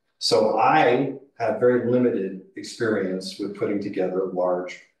here. So I have very limited experience with putting together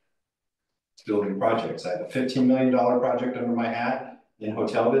large building projects. I have a $15 million project under my hat in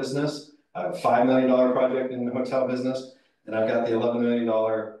hotel business. I have a $5 million project in the hotel business. And I've got the $11 million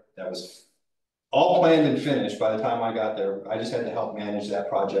that was all planned and finished by the time I got there. I just had to help manage that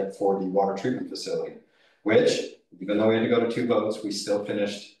project for the water treatment facility, which, even though we had to go to 2 votes, we still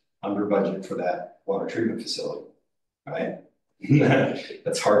finished under budget for that water treatment facility, right?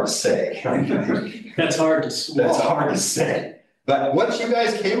 That's hard to say. That's hard to swallow. That's hard to say. But once you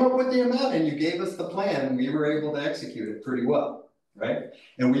guys came up with the amount and you gave us the plan, we were able to execute it pretty well, right?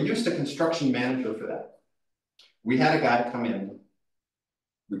 And we used a construction manager for that. We had a guy come in.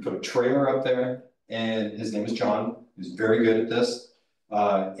 We put a trailer up there, and his name is John. He's very good at this.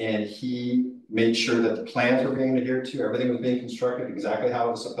 And he made sure that the plans were being adhered to, everything was being constructed exactly how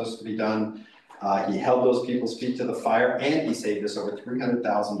it was supposed to be done. He held those people's feet to the fire, and he saved us over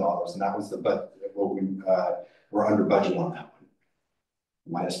 $300,000, and that was the what we were under budget on that one,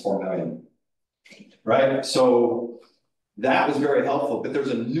 minus $4 million, right? So that was very helpful. But there's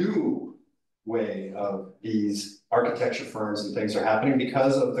a new way of these architecture firms and things are happening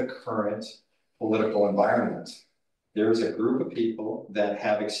because of the current political environment. There's a group of people that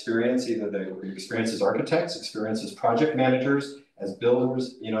have experience, either they experience as architects, experience as project managers, as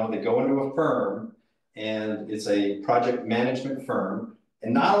builders. You know, they go into a firm and it's a project management firm.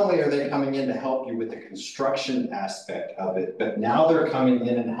 And not only are they coming in to help you with the construction aspect of it, but now they're coming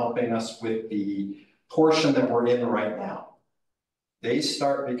in and helping us with the portion that we're in right now. They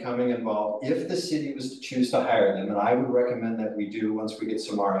start becoming involved. If the city was to choose to hire them, and I would recommend that we do once we get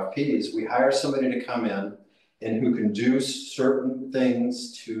some RFPs, we hire somebody to come in and who can do certain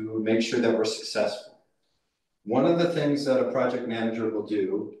things to make sure that we're successful. One of the things that a project manager will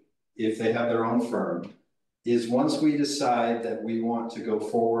do, if they have their own firm, is once we decide that we want to go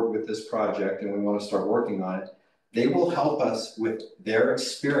forward with this project and we want to start working on it, they will help us with their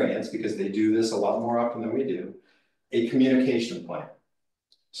experience, because they do this a lot more often than we do, a communication plan.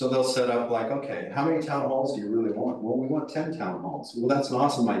 So they'll set up like, okay, how many town halls do you really want? Well, we want 10 town halls. Well, that's an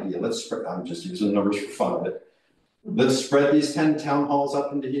awesome idea. Let's spread, I'm just using numbers for fun of it. Let's spread these 10 town halls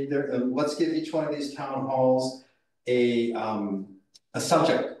up into there, and let's give each one of these town halls a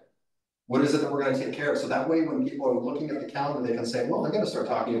subject. What is it that we're going to take care of? So that way, when people are looking at the calendar, they can say, well, I'm going to start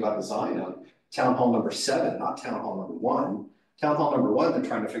talking about design on town hall number 7, not town hall number 1. Town hall number 1, they're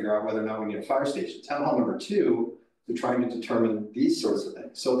trying to figure out whether or not we need a fire station. Town hall number 2, they're trying to determine these sorts of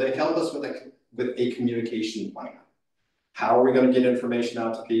things. So they help us with a communication plan. How are we going to get information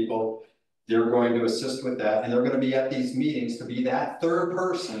out to people? They're going to assist with that, and they're going to be at these meetings to be that third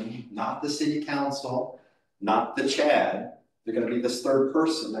person, not the city council, not the Chad. They're going to be this third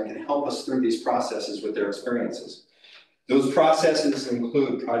person that can help us through these processes with their experiences. Those processes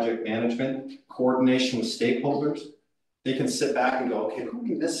include project management, coordination with stakeholders. They can sit back and go, okay, who are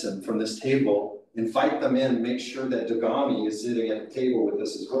we missing from this table? Invite them in, make sure that Dogami is sitting at the table with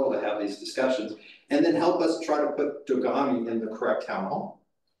us as well to have these discussions, and then help us try to put Dogami in the correct town hall,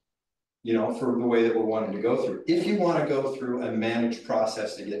 you know, for the way that we're wanting to go through. If you want to go through a managed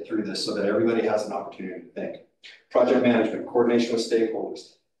process to get through this so that everybody has an opportunity to think. Project management, coordination with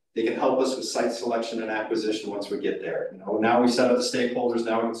stakeholders. They can help us with site selection and acquisition once we get there. You know, now we set up the stakeholders,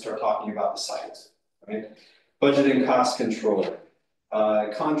 now we can start talking about the sites, right? Budget and cost control,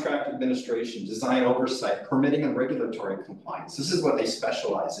 contract administration, design oversight, permitting and regulatory compliance. This is what they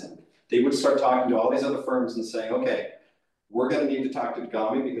specialize in. They would start talking to all these other firms and saying, okay, we're going to need to talk to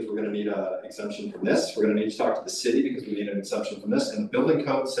GAMI because we're going to need an exemption from this. We're going to need to talk to the city because we need an exemption from this. And the building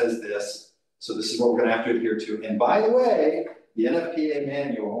code says this. So this is what we're going to have to adhere to. And by the way, the NFPA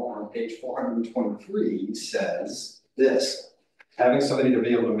manual on page 423 says this, having somebody to be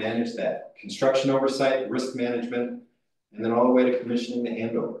able to manage that. Construction oversight, risk management, and then all the way to commissioning the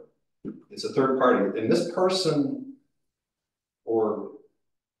handover. It's a third party. And this person or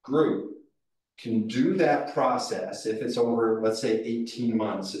group can do that process if it's over, let's say 18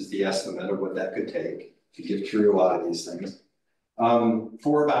 months is the estimate of what that could take to get through a lot of these things.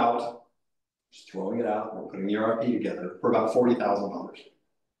 For about, just throwing it out, we're putting the RFP together for about $40,000.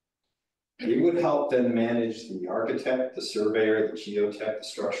 It would help them manage the architect, the surveyor, the geotech, the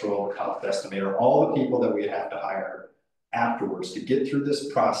structural cost estimator, all the people that we have to hire afterwards to get through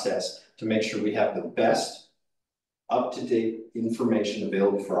this process to make sure we have the best up-to-date information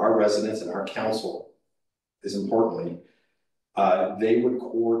available for our residents and our council, is importantly. They would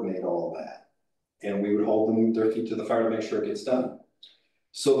coordinate all of that, and we would hold them their feet to the fire to make sure it gets done.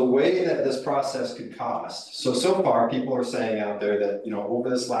 So the way that this process could cost, so far people are saying out there that, you know, over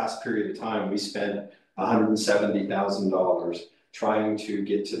this last period of time, we spent $170,000 trying to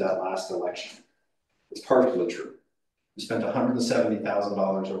get to that last election. It's partially true. We spent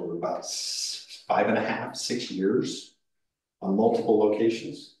 $170,000 over about 5.5, 6 years on multiple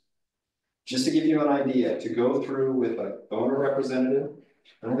locations. Just to give you an idea, to go through with a owner representative,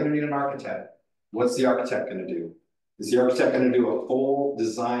 and we're going to need an architect. What's the architect gonna do? Is the architect gonna do a full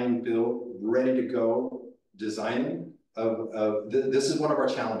design build, ready to go designing this is one of our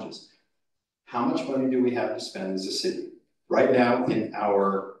challenges. How much money do we have to spend as a city? Right now in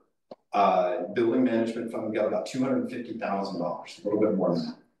our building management fund, we got about $250,000, a little bit more than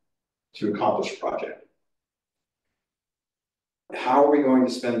that, to accomplish a project. How are we going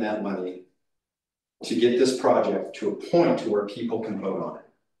to spend that money to get this project to a point to where people can vote on it?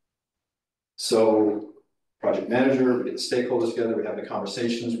 So project manager, we get the stakeholders together, we have the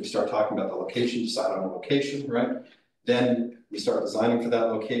conversations, we start talking about the location, decide on the location, right? Then we start designing for that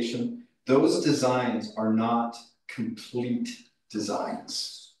location. Those designs are not complete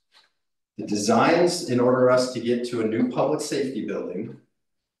designs. The designs, in order for us to get to a new public safety building,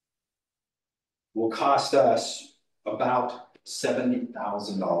 will cost us about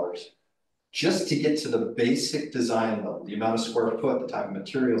 $70,000 just to get to the basic design level, the amount of square foot, the type of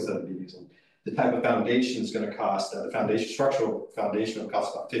materials that we'll be using, the type of foundation is going to cost, the foundation, structural foundation will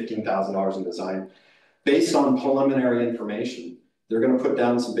cost about $15,000 in design. Based on preliminary information, they're going to put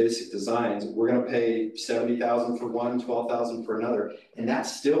down some basic designs. We're going to pay $70,000 for one, $12,000 for another, and that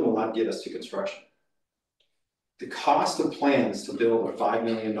still will not get us to construction. The cost of plans to build a $5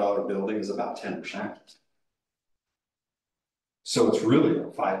 million building is about 10%. So it's really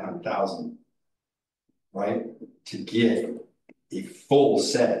 $500,000, right? To get a full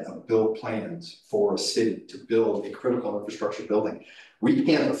set of build plans for a city to build a critical infrastructure building. We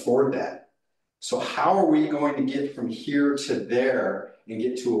can't afford that. So how are we going to get from here to there and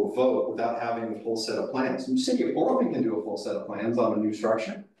get to a vote without having a full set of plans? The city of Portland can do a full set of plans on a new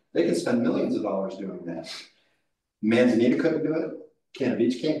structure. They can spend millions of dollars doing that. Manzanita couldn't do it. Cannon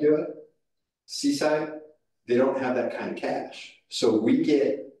Beach can't do it. Seaside, they don't have that kind of cash. So we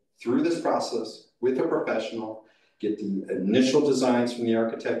get through this process with a professional, get the initial designs from the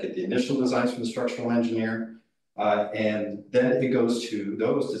architect, get the initial designs from the structural engineer, and then it goes to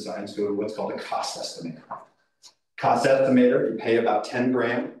those designs go to what's called a cost estimator. Cost estimator, you pay about 10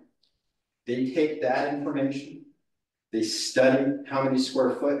 grand. They take that information, they study how many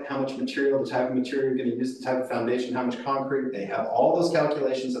square foot, how much material, the type of material you're going to use, the type of foundation, how much concrete. They have all those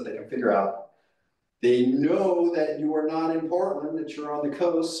calculations that they can figure out. They know that you are not in Portland, that you're on the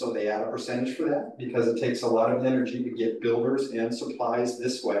coast, so they add a percentage for that because it takes a lot of energy to get builders and supplies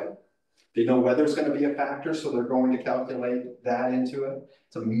this way. They know weather's going to be a factor, so they're going to calculate that into it.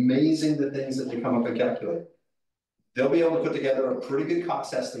 It's amazing the things that they come up and calculate. They'll be able to put together a pretty good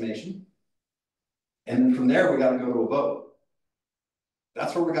cost estimation. And then from there, we got to go to a vote.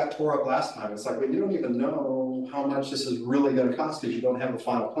 That's where we got tore up last time. It's like, well, you don't even know how much this is really going to cost because you don't have the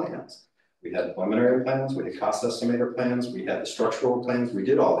final plans. We had preliminary plans, we had cost estimator plans, we had the structural plans, we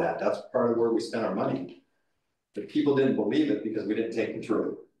did all that. That's part of where we spent our money. But people didn't believe it because we didn't take them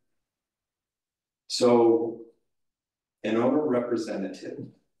through. So an owner representative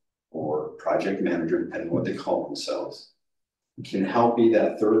or project manager, depending on what they call themselves, can help be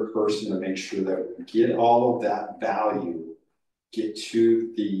that third person to make sure that we get all of that value, get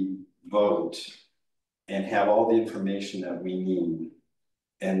to the vote, and have all the information that we need.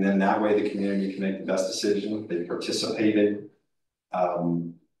 And then that way the community can make the best decision, they participated.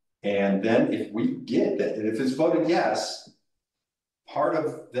 And then if we get that, and if it's voted yes, part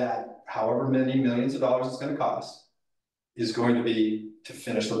of that, however many millions of dollars it's going to cost, is going to be to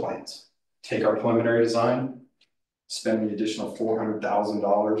finish the plans. Take our preliminary design, spend the additional $400,000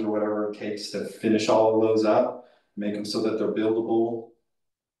 or whatever it takes to finish all of those up, make them so that they're buildable.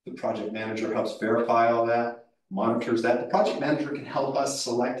 The project manager helps verify all that, monitors that. The project manager can help us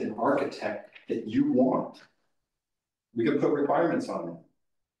select an architect that you want. We can put requirements on them.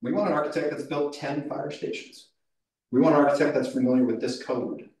 We want an architect that's built 10 fire stations. We want an architect that's familiar with this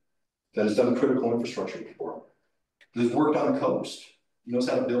code, that has done critical infrastructure before, that has worked on the coast, knows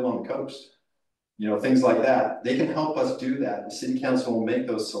how to build on the coast. You know, things like that. They can help us do that. The city council will make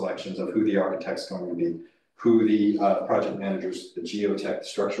those selections of who the architect's going to be, who the project managers, the geotech, the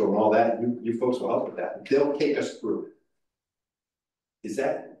structural, and all that. You folks will help with that. They'll take us through it. Is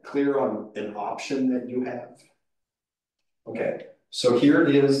that clear on an option that you have? Okay, so here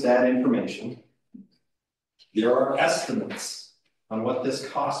is that information. There are estimates on what this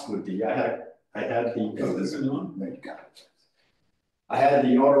cost would be. I had the I had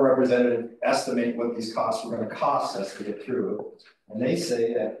the owner representative estimate what these costs were going to cost us to get through. And they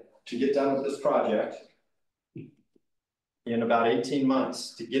say that to get done with this project in about 18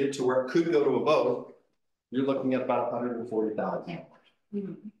 months, to get it to where it could go to a vote, you're looking at about $140,000.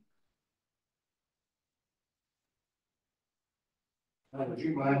 Would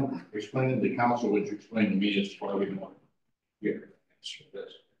you mind explaining to the council what you explained to me as far as we want here?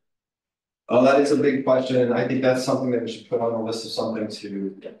 Oh, that is a big question, and I think that's something that we should put on the list of something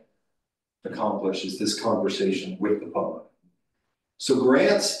to accomplish, is this conversation with the public. So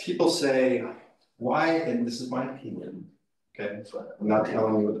grants, people say, why, and this is my opinion, okay, so I'm not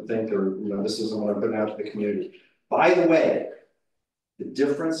telling you what to think, or, you know, this isn't what I'm putting out to the community. By the way, the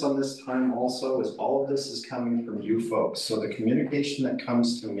difference on this time also is all of this is coming from you folks, so the communication that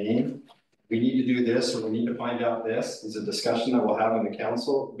comes to me, we need to do this, or we need to find out this, is a discussion that we'll have in the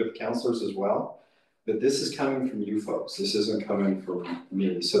council, with counselors as well. But this is coming from you folks, this isn't coming from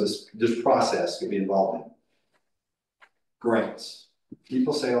me, so this process could be involved in. Grants,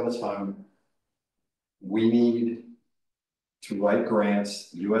 people say all the time, we need to write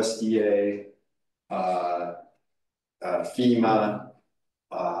grants, USDA, FEMA,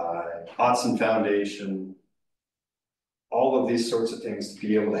 Hudson Foundation, all of these sorts of things to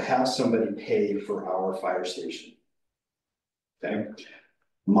be able to have somebody pay for our fire station. Okay,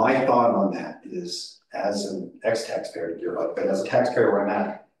 my thought on that is, as an ex-taxpayer, but as a taxpayer where I'm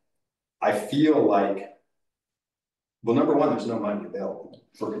at, I feel like, well, number one, there's no money available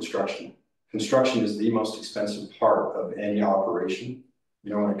for construction. Construction is the most expensive part of any operation.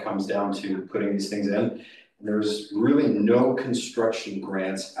 You know, when it comes down to putting these things in, there's really no construction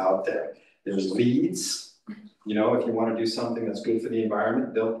grants out there. There's leads. You know, if you want to do something that's good for the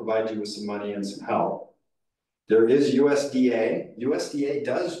environment, they'll provide you with some money and some help. There is USDA. USDA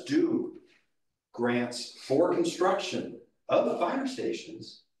does do grants for construction of the fire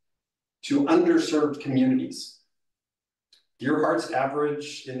stations to underserved communities. Gearhart's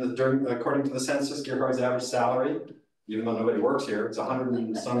average according to the census, Gearhart's average salary, even though nobody works here, it's 100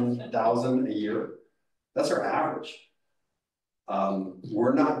 and some thousand a year. That's our average.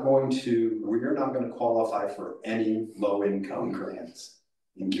 We're not going to qualify for any low income grants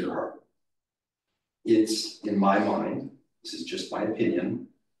in Gearhart. It's, in my mind, this is just my opinion,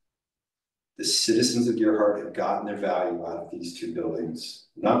 the citizens of Gearhart have gotten their value out of these two buildings.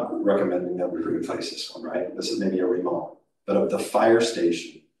 Not recommending that we replace this one, right? This is maybe a remodel, but of the fire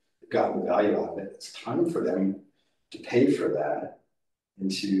station, they've gotten the value out of it. It's time for them to pay for that and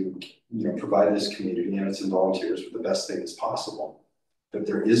to, you know, provide this community and its volunteers with the best thing as possible. But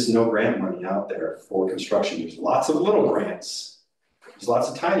there is no grant money out there for construction. There's lots of little grants. There's lots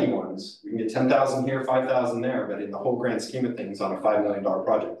of tiny ones. We can get 10,000 here, 5,000 there, but in the whole grand scheme of things on a $5 million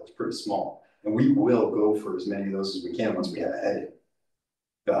project, that's pretty small. And we will go for as many of those as we can once we have a heading.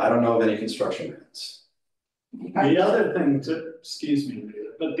 But I don't know of any construction grants. The other thing to, excuse me,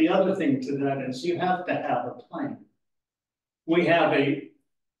 but the other thing to that is you have to have a plan. We have a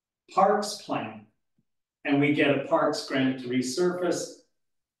parks plan, and we get a parks grant to resurface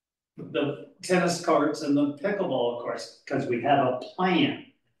the tennis courts and the pickleball courts, because we have a plan.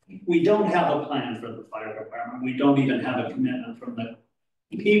 We don't have a plan for the fire department. We don't even have a commitment from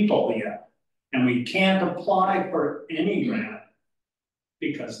the people yet. And we can't apply for any grant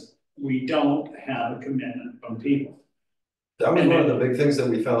because we don't have a commitment from people. That was one of the big things that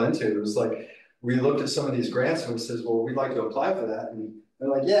we fell into. It was like, we looked at some of these grants and we says, well, we'd like to apply for that. And they're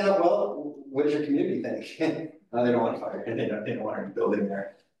like, yeah, well, what does your community think? No, they don't want to fire, they don't want a building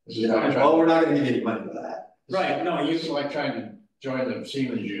there. Well, we're not gonna give you any money for that. Right, no, It's like trying to join the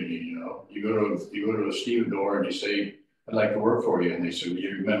Siemens union, you know, you go to a steel door and you say, I'd like to work for you, and they say, well,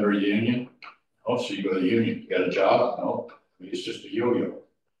 you remember the union? Oh, so you go to the union, you got a job? No, it's just a yo-yo.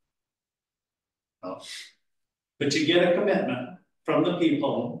 Oh. but you get a commitment from the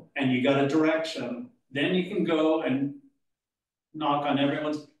people and you got a direction, then you can go and knock on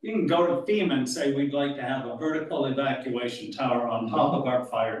everyone's, you can go to FEMA and say, we'd like to have a vertical evacuation tower on top of our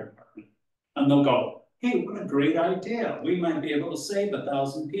fire department. And they'll go, hey, what a great idea. We might be able to save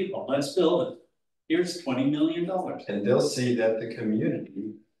 1,000 people. Let's build it. Here's $20 million. And they'll see that the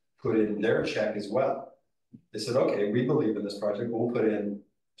community put in their check as well. They said, okay, we believe in this project, we'll put in,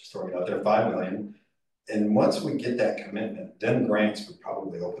 just throwing it out there, 5 million. And once we get that commitment, then grants would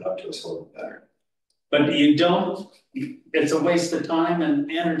probably open up to us a little better. But you don't, it's a waste of time and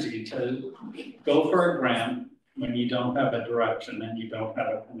energy to go for a grant when you don't have a direction and you don't have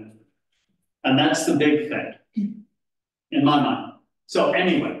a commitment. And that's the big thing in my mind. So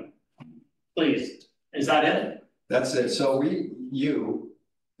anyway, please, is that it? That's it. So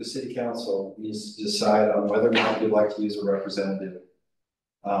the city council needs to decide on whether or not you'd like to use a representative.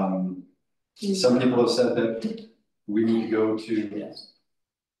 Some people have said that we need to go to,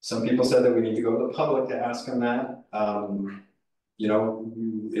 some people said that we need to go to the public to ask them that. You know,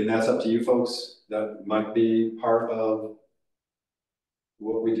 and that's up to you folks. That might be part of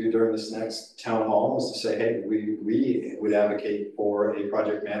what we do during this next town hall, is to say, hey, we would advocate for a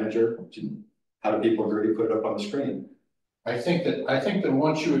project manager. How do people agree to put it up on the screen? I think that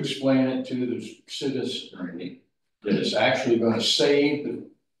once you explain it to the citizenry, that it's actually gonna save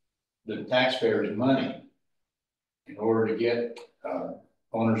the taxpayers money in order to get,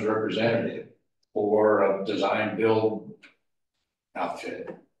 owner's representative or a design build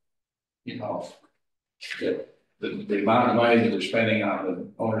outfit. You know, the amount of money that they're spending on the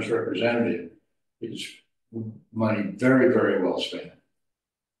owner's representative is money very, very well spent.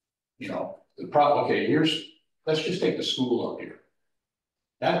 You know, okay, let's just take the school up here.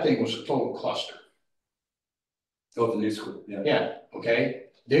 That thing was a total cluster. Oh, the new school, yeah. Yeah, okay,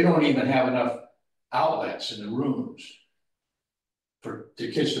 they don't even have enough outlets in the rooms for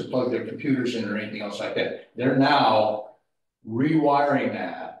the kids to plug their computers in or anything else like that. They're now rewiring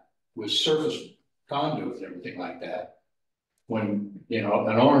that with surface conduit and everything like that. When, you know,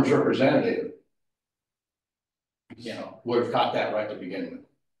 an owner's representative, you know, would have caught that right to begin with.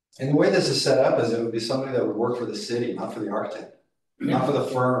 And the way this is set up is it would be somebody that would work for the city, not for the architect. Not for the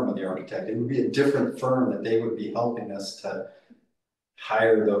firm of the architect. It would be a different firm that they would be helping us to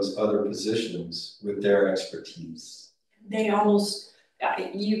hire those other positions with their expertise. They almost,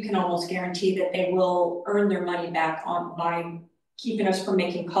 you can almost guarantee that they will earn their money back by keeping us from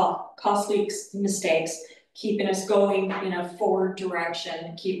making costly mistakes, keeping us going in a forward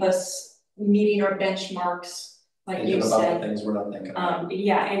direction, keep us meeting our benchmarks, like you said. About the things we're not thinking about.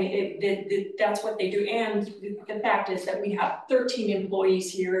 Yeah, and that's what they do. And the fact is that we have 13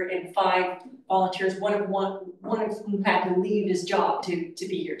 employees here and 5 volunteers. One of whom had to leave his job to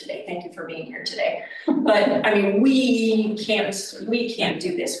be here today. Thank you for being here today. But I mean, we can't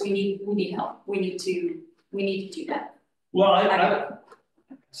do this. We need help. We need to do that. Well,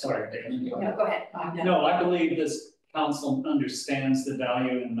 sorry, Dan. No, go ahead. No, I believe this council understands the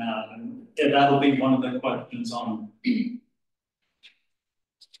value in that, and that'll be one of the questions on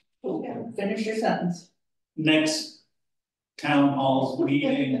Finish your sentence. next town hall's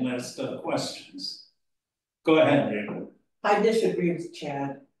meeting list of questions. Go ahead, David. I disagree with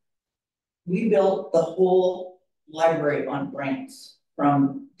Chad. We built the whole library on grants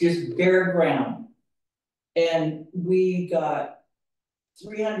from just bare ground. And we got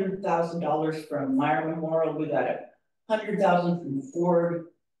 $300,000 from Meyer Memorial, we got $100,000 from Ford.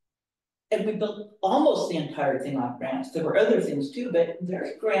 And we built almost the entire thing on grants. There were other things too, but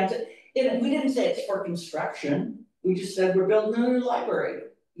there's grants. And we didn't say it's for construction. We just said we're building a new library,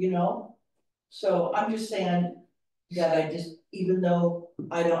 you know? So I'm just saying that even though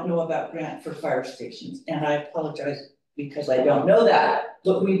I don't know about grant for fire stations, and I apologize because I don't know that,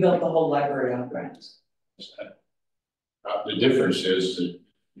 but we built the whole library on grants. The difference is that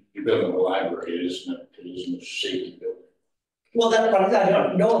you're building a library, it isn't a safety building. Well, that's what I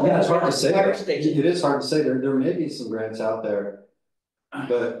don't know about. Yeah, it's hard to say. Fire station. It is hard to say. There may be some grants out there,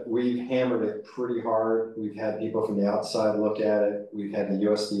 but we've hammered it pretty hard. We've had people from the outside look at it. We've had the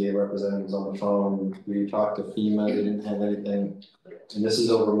USDA representatives on the phone. We talked to FEMA, they didn't have anything. And this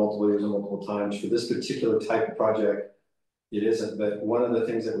is over multiple years and multiple times. For this particular type of project, it isn't. But one of the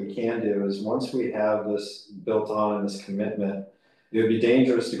things that we can do is once we have this built on and this commitment, it would be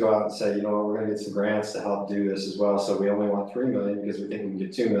dangerous to go out and say, you know what, we're gonna get some grants to help do this as well. So we only want 3 million because we think we can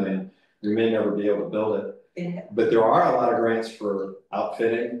get 2 million. We may never be able to build it. But there are a lot of grants for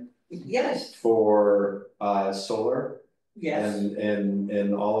outfitting. Yes. For solar. Yes.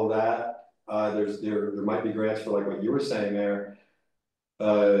 And all of that. There might be grants for like what you were saying there.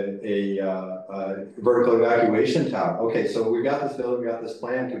 A vertical evacuation tower. Okay, so we've got this building, we got this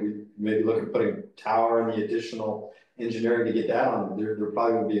plan. Could we maybe look at putting tower and the additional engineering to get that on? There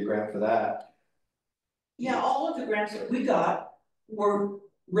probably would be a grant for that. Yeah, all of the grants that we got were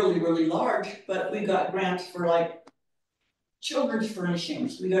really, really large, but we got grants for like children's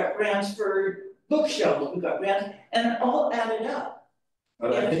furnishings, we got grants for bookshelves, we got grants, and it all added up.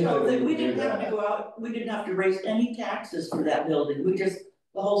 And so that we didn't have to go out, we didn't have to raise any taxes for that building,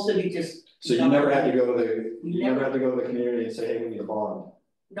 the whole city just. So you never had to go to the community and say, hey, we need a bond.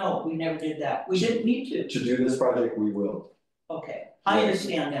 No, we never did that, we didn't need to. To do this project, we will. Okay, I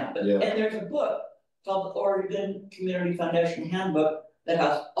understand that, but, and there's a book called the Oregon Community Foundation Handbook that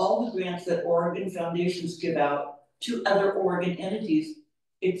has all the grants that Oregon foundations give out to other Oregon entities.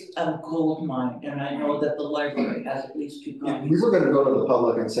 It's a gold mine, and I know that the library has at least 2 copies. If we were gonna go to the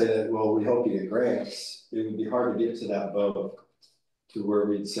public and say that, well, we hope you get grants, it would be hard to get to that vote to where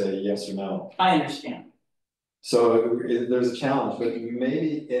we'd say yes or no. I understand. So there's a challenge, but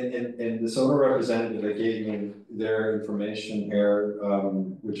maybe, and this owner representative, they gave me their information here,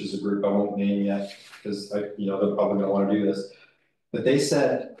 which is a group I won't name yet, because they're probably gonna wanna do this. But they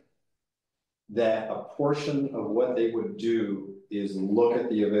said that a portion of what they would do is look at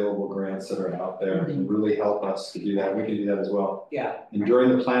the available grants that are out there and really help us to do that. We can do that as well. Yeah. And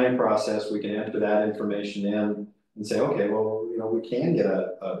during the planning process, we can enter that information in and say, okay, well, you know, we can get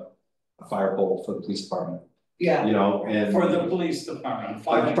a fire pole for the police department. Yeah. You know, and. For the police department.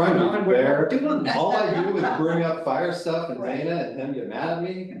 I'm trying to be fair. doing that. All I do is bring up fire stuff and Dana and him get mad at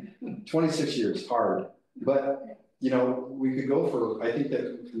me. 26 years, hard. But, you know, we could go for, I think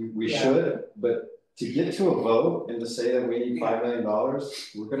that we should, but to get to a vote and to say that we need $5 million,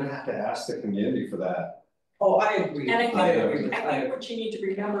 we're gonna have to ask the community for that. Oh, I agree. And I agree. think what you need to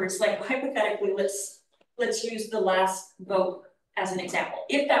remember is like hypothetically, let's use the last vote as an example.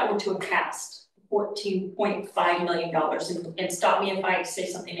 If that were to have passed $14.5 million, and stop me if I say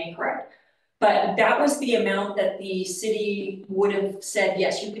something incorrect. But that was the amount that the city would have said,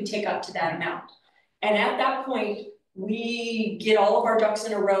 yes, you can take up to that amount. And at that point, we get all of our ducks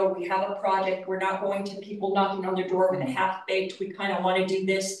in a row, we have a project, we're not going to people knocking on their door with a half-baked, we kind of want to do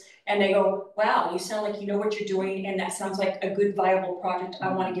this. And they go, wow, you sound like you know what you're doing, and that sounds like a good viable project,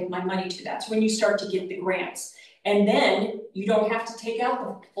 I want to give my money to. That's when you start to get the grants. And then you don't have to take out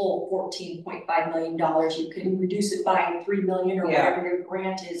the full $14.5 million. You can reduce it by 3 million or whatever your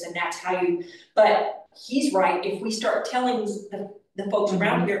grant is, and that's how you, but he's right. If we start telling the folks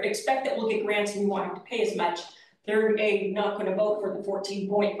around here, expect that we'll get grants and we won't have to pay as much, they're not gonna vote for the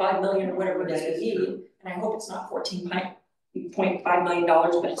 14.5 million or whatever it is we need. And I hope it's not $14.5 million,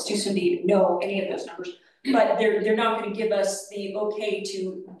 but it's too soon to even know any of those numbers. But they're not gonna give us the okay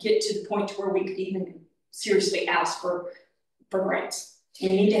to get to the point to where we could even seriously ask for grants. We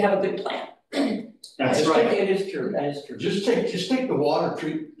need to have a good plan. That's right. It is true, that is true. Just take the water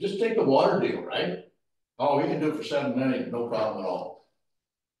deal, right? Oh, we can do it for $7 million, no problem at all.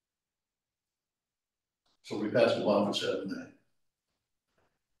 So we passed a law for $7 million.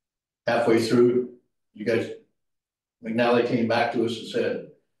 Halfway through, you guys, McNally came back to us and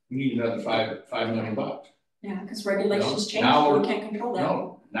said, we need another $5 million. Yeah, because regulations change, now we can't control that.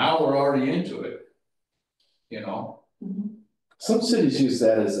 No, now we're already into it. You know? Some cities use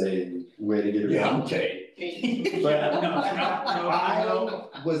that as a way to get around. Yeah, okay. But No.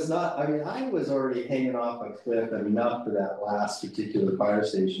 I was not, I mean, I was already hanging off a cliff enough for that last particular fire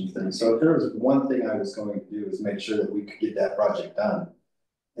station thing. So if there was one thing I was going to do is make sure that we could get that project done.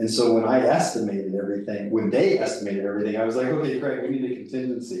 And so when I estimated everything, when they estimated everything, I was like, okay, great, we need a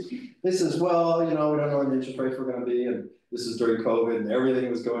contingency. This is, well, you know, we don't know what the interest rates were gonna be, and this is during COVID and everything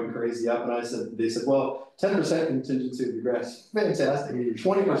was going crazy up. And they said, well, 10% contingency would be great. Fantastic,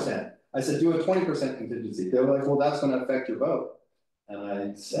 20%. I said, do a 20% contingency. They were like, well, that's gonna affect your vote. And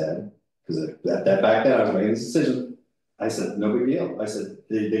I said, because at that back then I was making this decision. I said, no big deal. I said,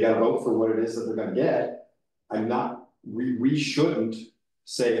 they gotta vote for what it is that they're gonna get. I'm not, we shouldn't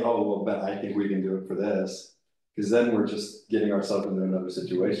say, oh, well, but I think we can do it for this. Because then we're just getting ourselves into another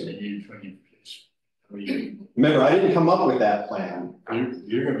situation. Remember, I didn't come up with that plan.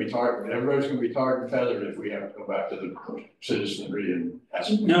 You're gonna be targeted, everybody's gonna be tarred and feathered if we have to go back to the citizenry and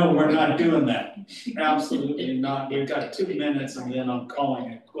ask. No, we're not doing that. Absolutely not. We've got 2 minutes and then I'm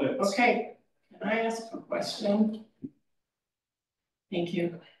calling it quits. Okay, can I ask a question? Thank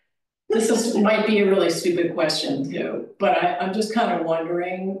you. This might be a really stupid question too, but I'm just kind of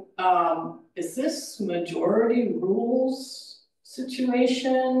wondering, is this majority rules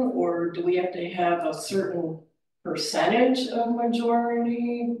situation, or do we have to have a certain percentage of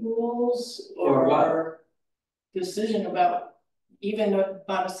majority rules? Or what? Decision about, even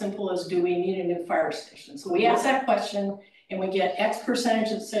about as simple as, do we need a new fire station? So we ask that question and we get X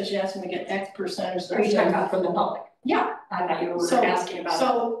percentage that says yes, and we get X percentage that Are you says. talking about from the public? Yeah. I thought you were So- asking about.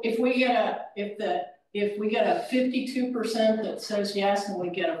 So if we get a 52% that says yes and we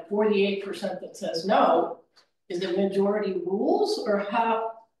get a 48% that says no, is it majority rules or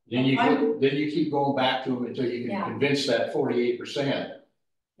how? Then you keep going back to them until you can convince that 48%.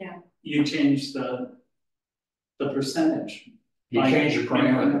 You change the percentage. You change your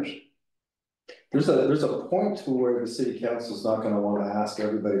parameters. There's a point to where the city council is not gonna wanna ask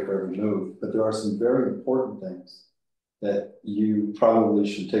everybody for every move, but there are some very important things that you probably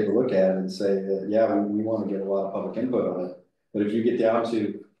should take a look at and say that, yeah, we wanna get a lot of public input on it. But if you get down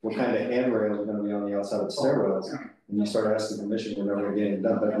to what kind of handrails are gonna be on the outside of the stairwells, and you start asking permission, we're never getting it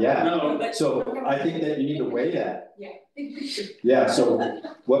done, but yeah. No, So I think that you need to weigh that. Yeah, big picture. Yeah, so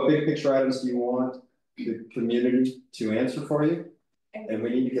what big picture items do you want the community to answer for you? And we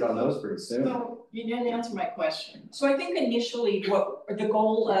need to get on those pretty soon. So you didn't answer my question. So I think initially what the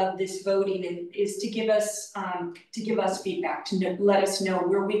goal of this voting is to give us feedback, to let us know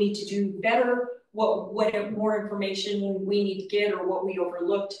where we need to do better, what more information we need to get or what we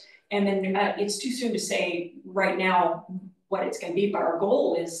overlooked. And then it's too soon to say right now what it's gonna be, but our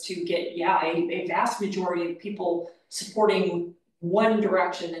goal is to get, a vast majority of people supporting one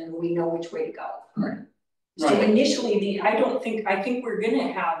direction and we know which way to go. Right. So Right. initially, I think we're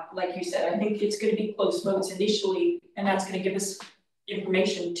gonna have, like you said, I think it's gonna be close votes initially, and that's gonna give us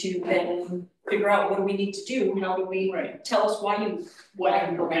information to then figure out what do we need to do, how do we, Right. tell us why you,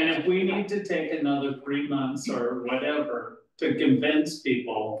 whatever. And if we need to take another 3 months or whatever to convince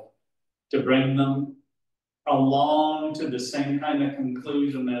people to bring them along to the same kind of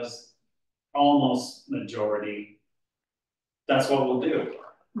conclusion as almost majority, that's what we'll do.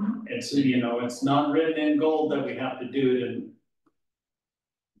 It's, it's not written in gold that we have to do it in.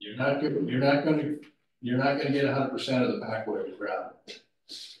 You're not gonna get 100% of the backward ground.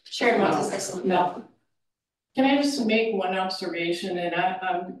 Sharon wants to say something. No. Can I just make one observation, and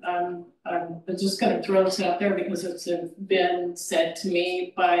I'm just gonna throw this out there because it's been said to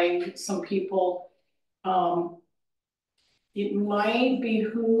me by some people. It might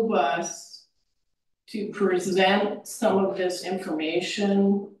behoove us to present some of this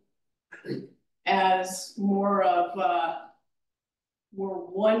information as more of we're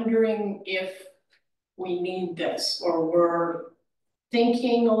wondering if we need this, or we're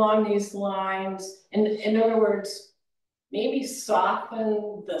thinking along these lines. In other words, maybe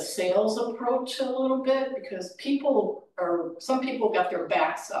soften the sales approach a little bit, because some people got their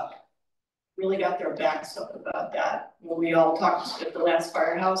backs up. Really got their backs up about that. When we all talked at the last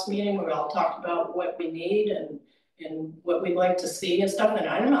firehouse meeting, we all talked about what we need and what we'd like to see and stuff. And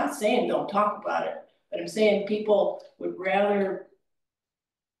I'm not saying don't talk about it, but I'm saying people would rather,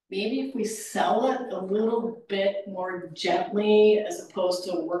 maybe if we sell it a little bit more gently, as opposed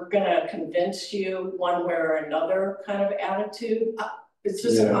to we're gonna convince you one way or another kind of attitude. It's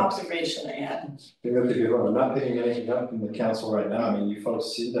just an observation I had. I'm not picking anything up from the council right now. I mean, you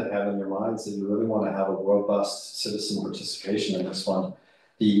folks seem to have in your minds that you really want to have a robust citizen participation in this one.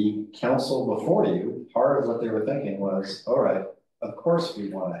 The council before you, part of what they were thinking was, all right, of course we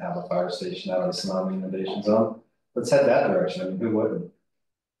want to have a fire station out of the tsunami inundation zone. Let's head that direction. I mean, who wouldn't?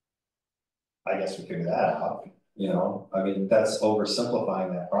 I guess we figure that out. I mean, that's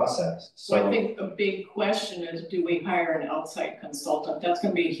oversimplifying that process. So I think a big question is, do we hire an outside consultant? That's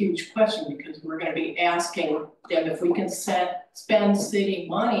gonna be a huge question, because we're gonna be asking them if we can spend city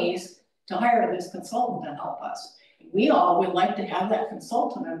monies to hire this consultant to help us. We all would like to have that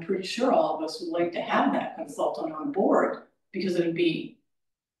consultant. I'm pretty sure all of us would like to have that consultant on board, because it'd be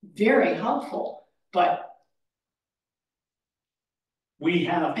very helpful, but We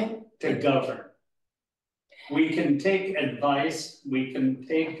have to govern. We can take advice, we can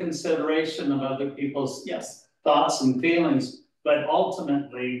take consideration of other people's yes. thoughts and feelings, but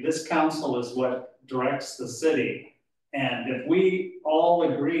ultimately, this council is what directs the city. And if we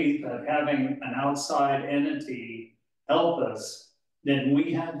all agree that having an outside entity help us, then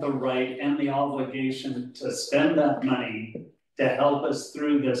we have the right and the obligation to spend that money to help us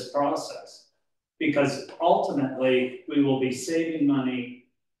through this process. Because ultimately, we will be saving money.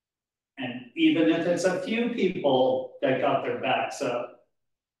 And even if it's a few people that got their backs up,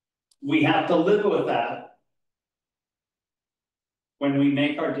 we have to live with that when we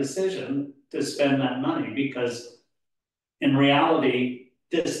make our decision to spend that money, because in reality,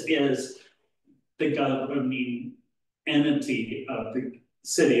 this is the governing entity of the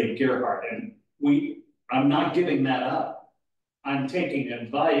city of Gerhart, and I'm not giving that up. I'm taking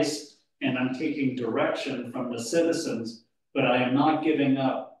advice and I'm taking direction from the citizens, but I am not giving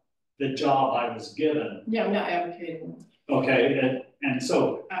up the job I was given. Yeah, I'm not advocating. Okay, and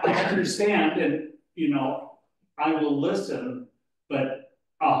so I understand, and I will listen, but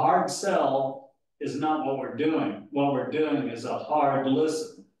a hard sell is not what we're doing. What we're doing is a hard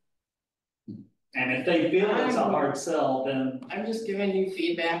listen. And if they feel it's a hard sell, then I'm just giving you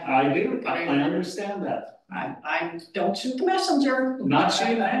feedback. I do, I understand that. I don't shoot the messenger. Not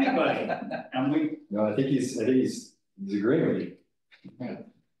shooting anybody, and we. No, I think he's agreeing with you. Yeah.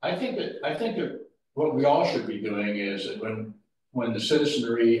 I think that what we all should be doing is that when the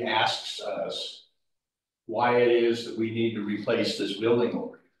citizenry asks us why it is that we need to replace this building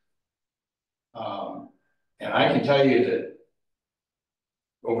over here. And I can tell you that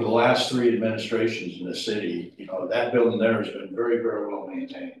over the last 3 administrations in the city, that building there has been very, very well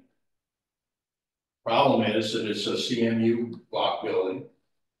maintained. Problem is that it's a CMU block building.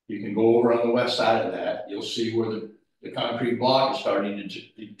 You can go over on the west side of that, you'll see where the concrete block is starting to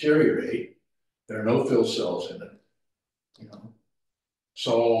deteriorate. There are no fill cells in it.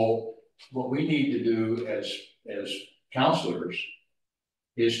 So what we need to do as counselors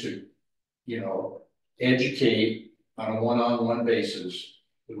is to, educate on a one-on-one basis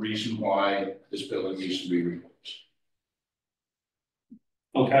the reason why this building needs to be replaced.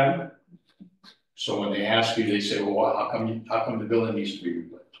 Okay, So when they ask you, they say, well, how come the building needs to be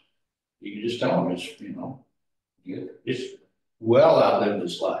replaced? You can just tell them it's, you know, it's well outlived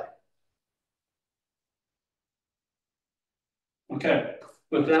its life. okay,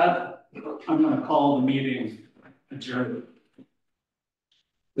 with that, I'm gonna call the meeting adjourned.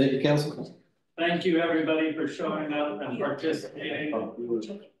 Thank you, council. Thank you, everybody, for showing up and participating. Won't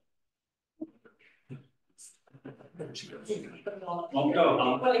go,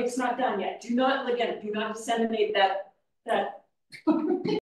 huh? Well, it's not done yet. Do not, again, do not disseminate that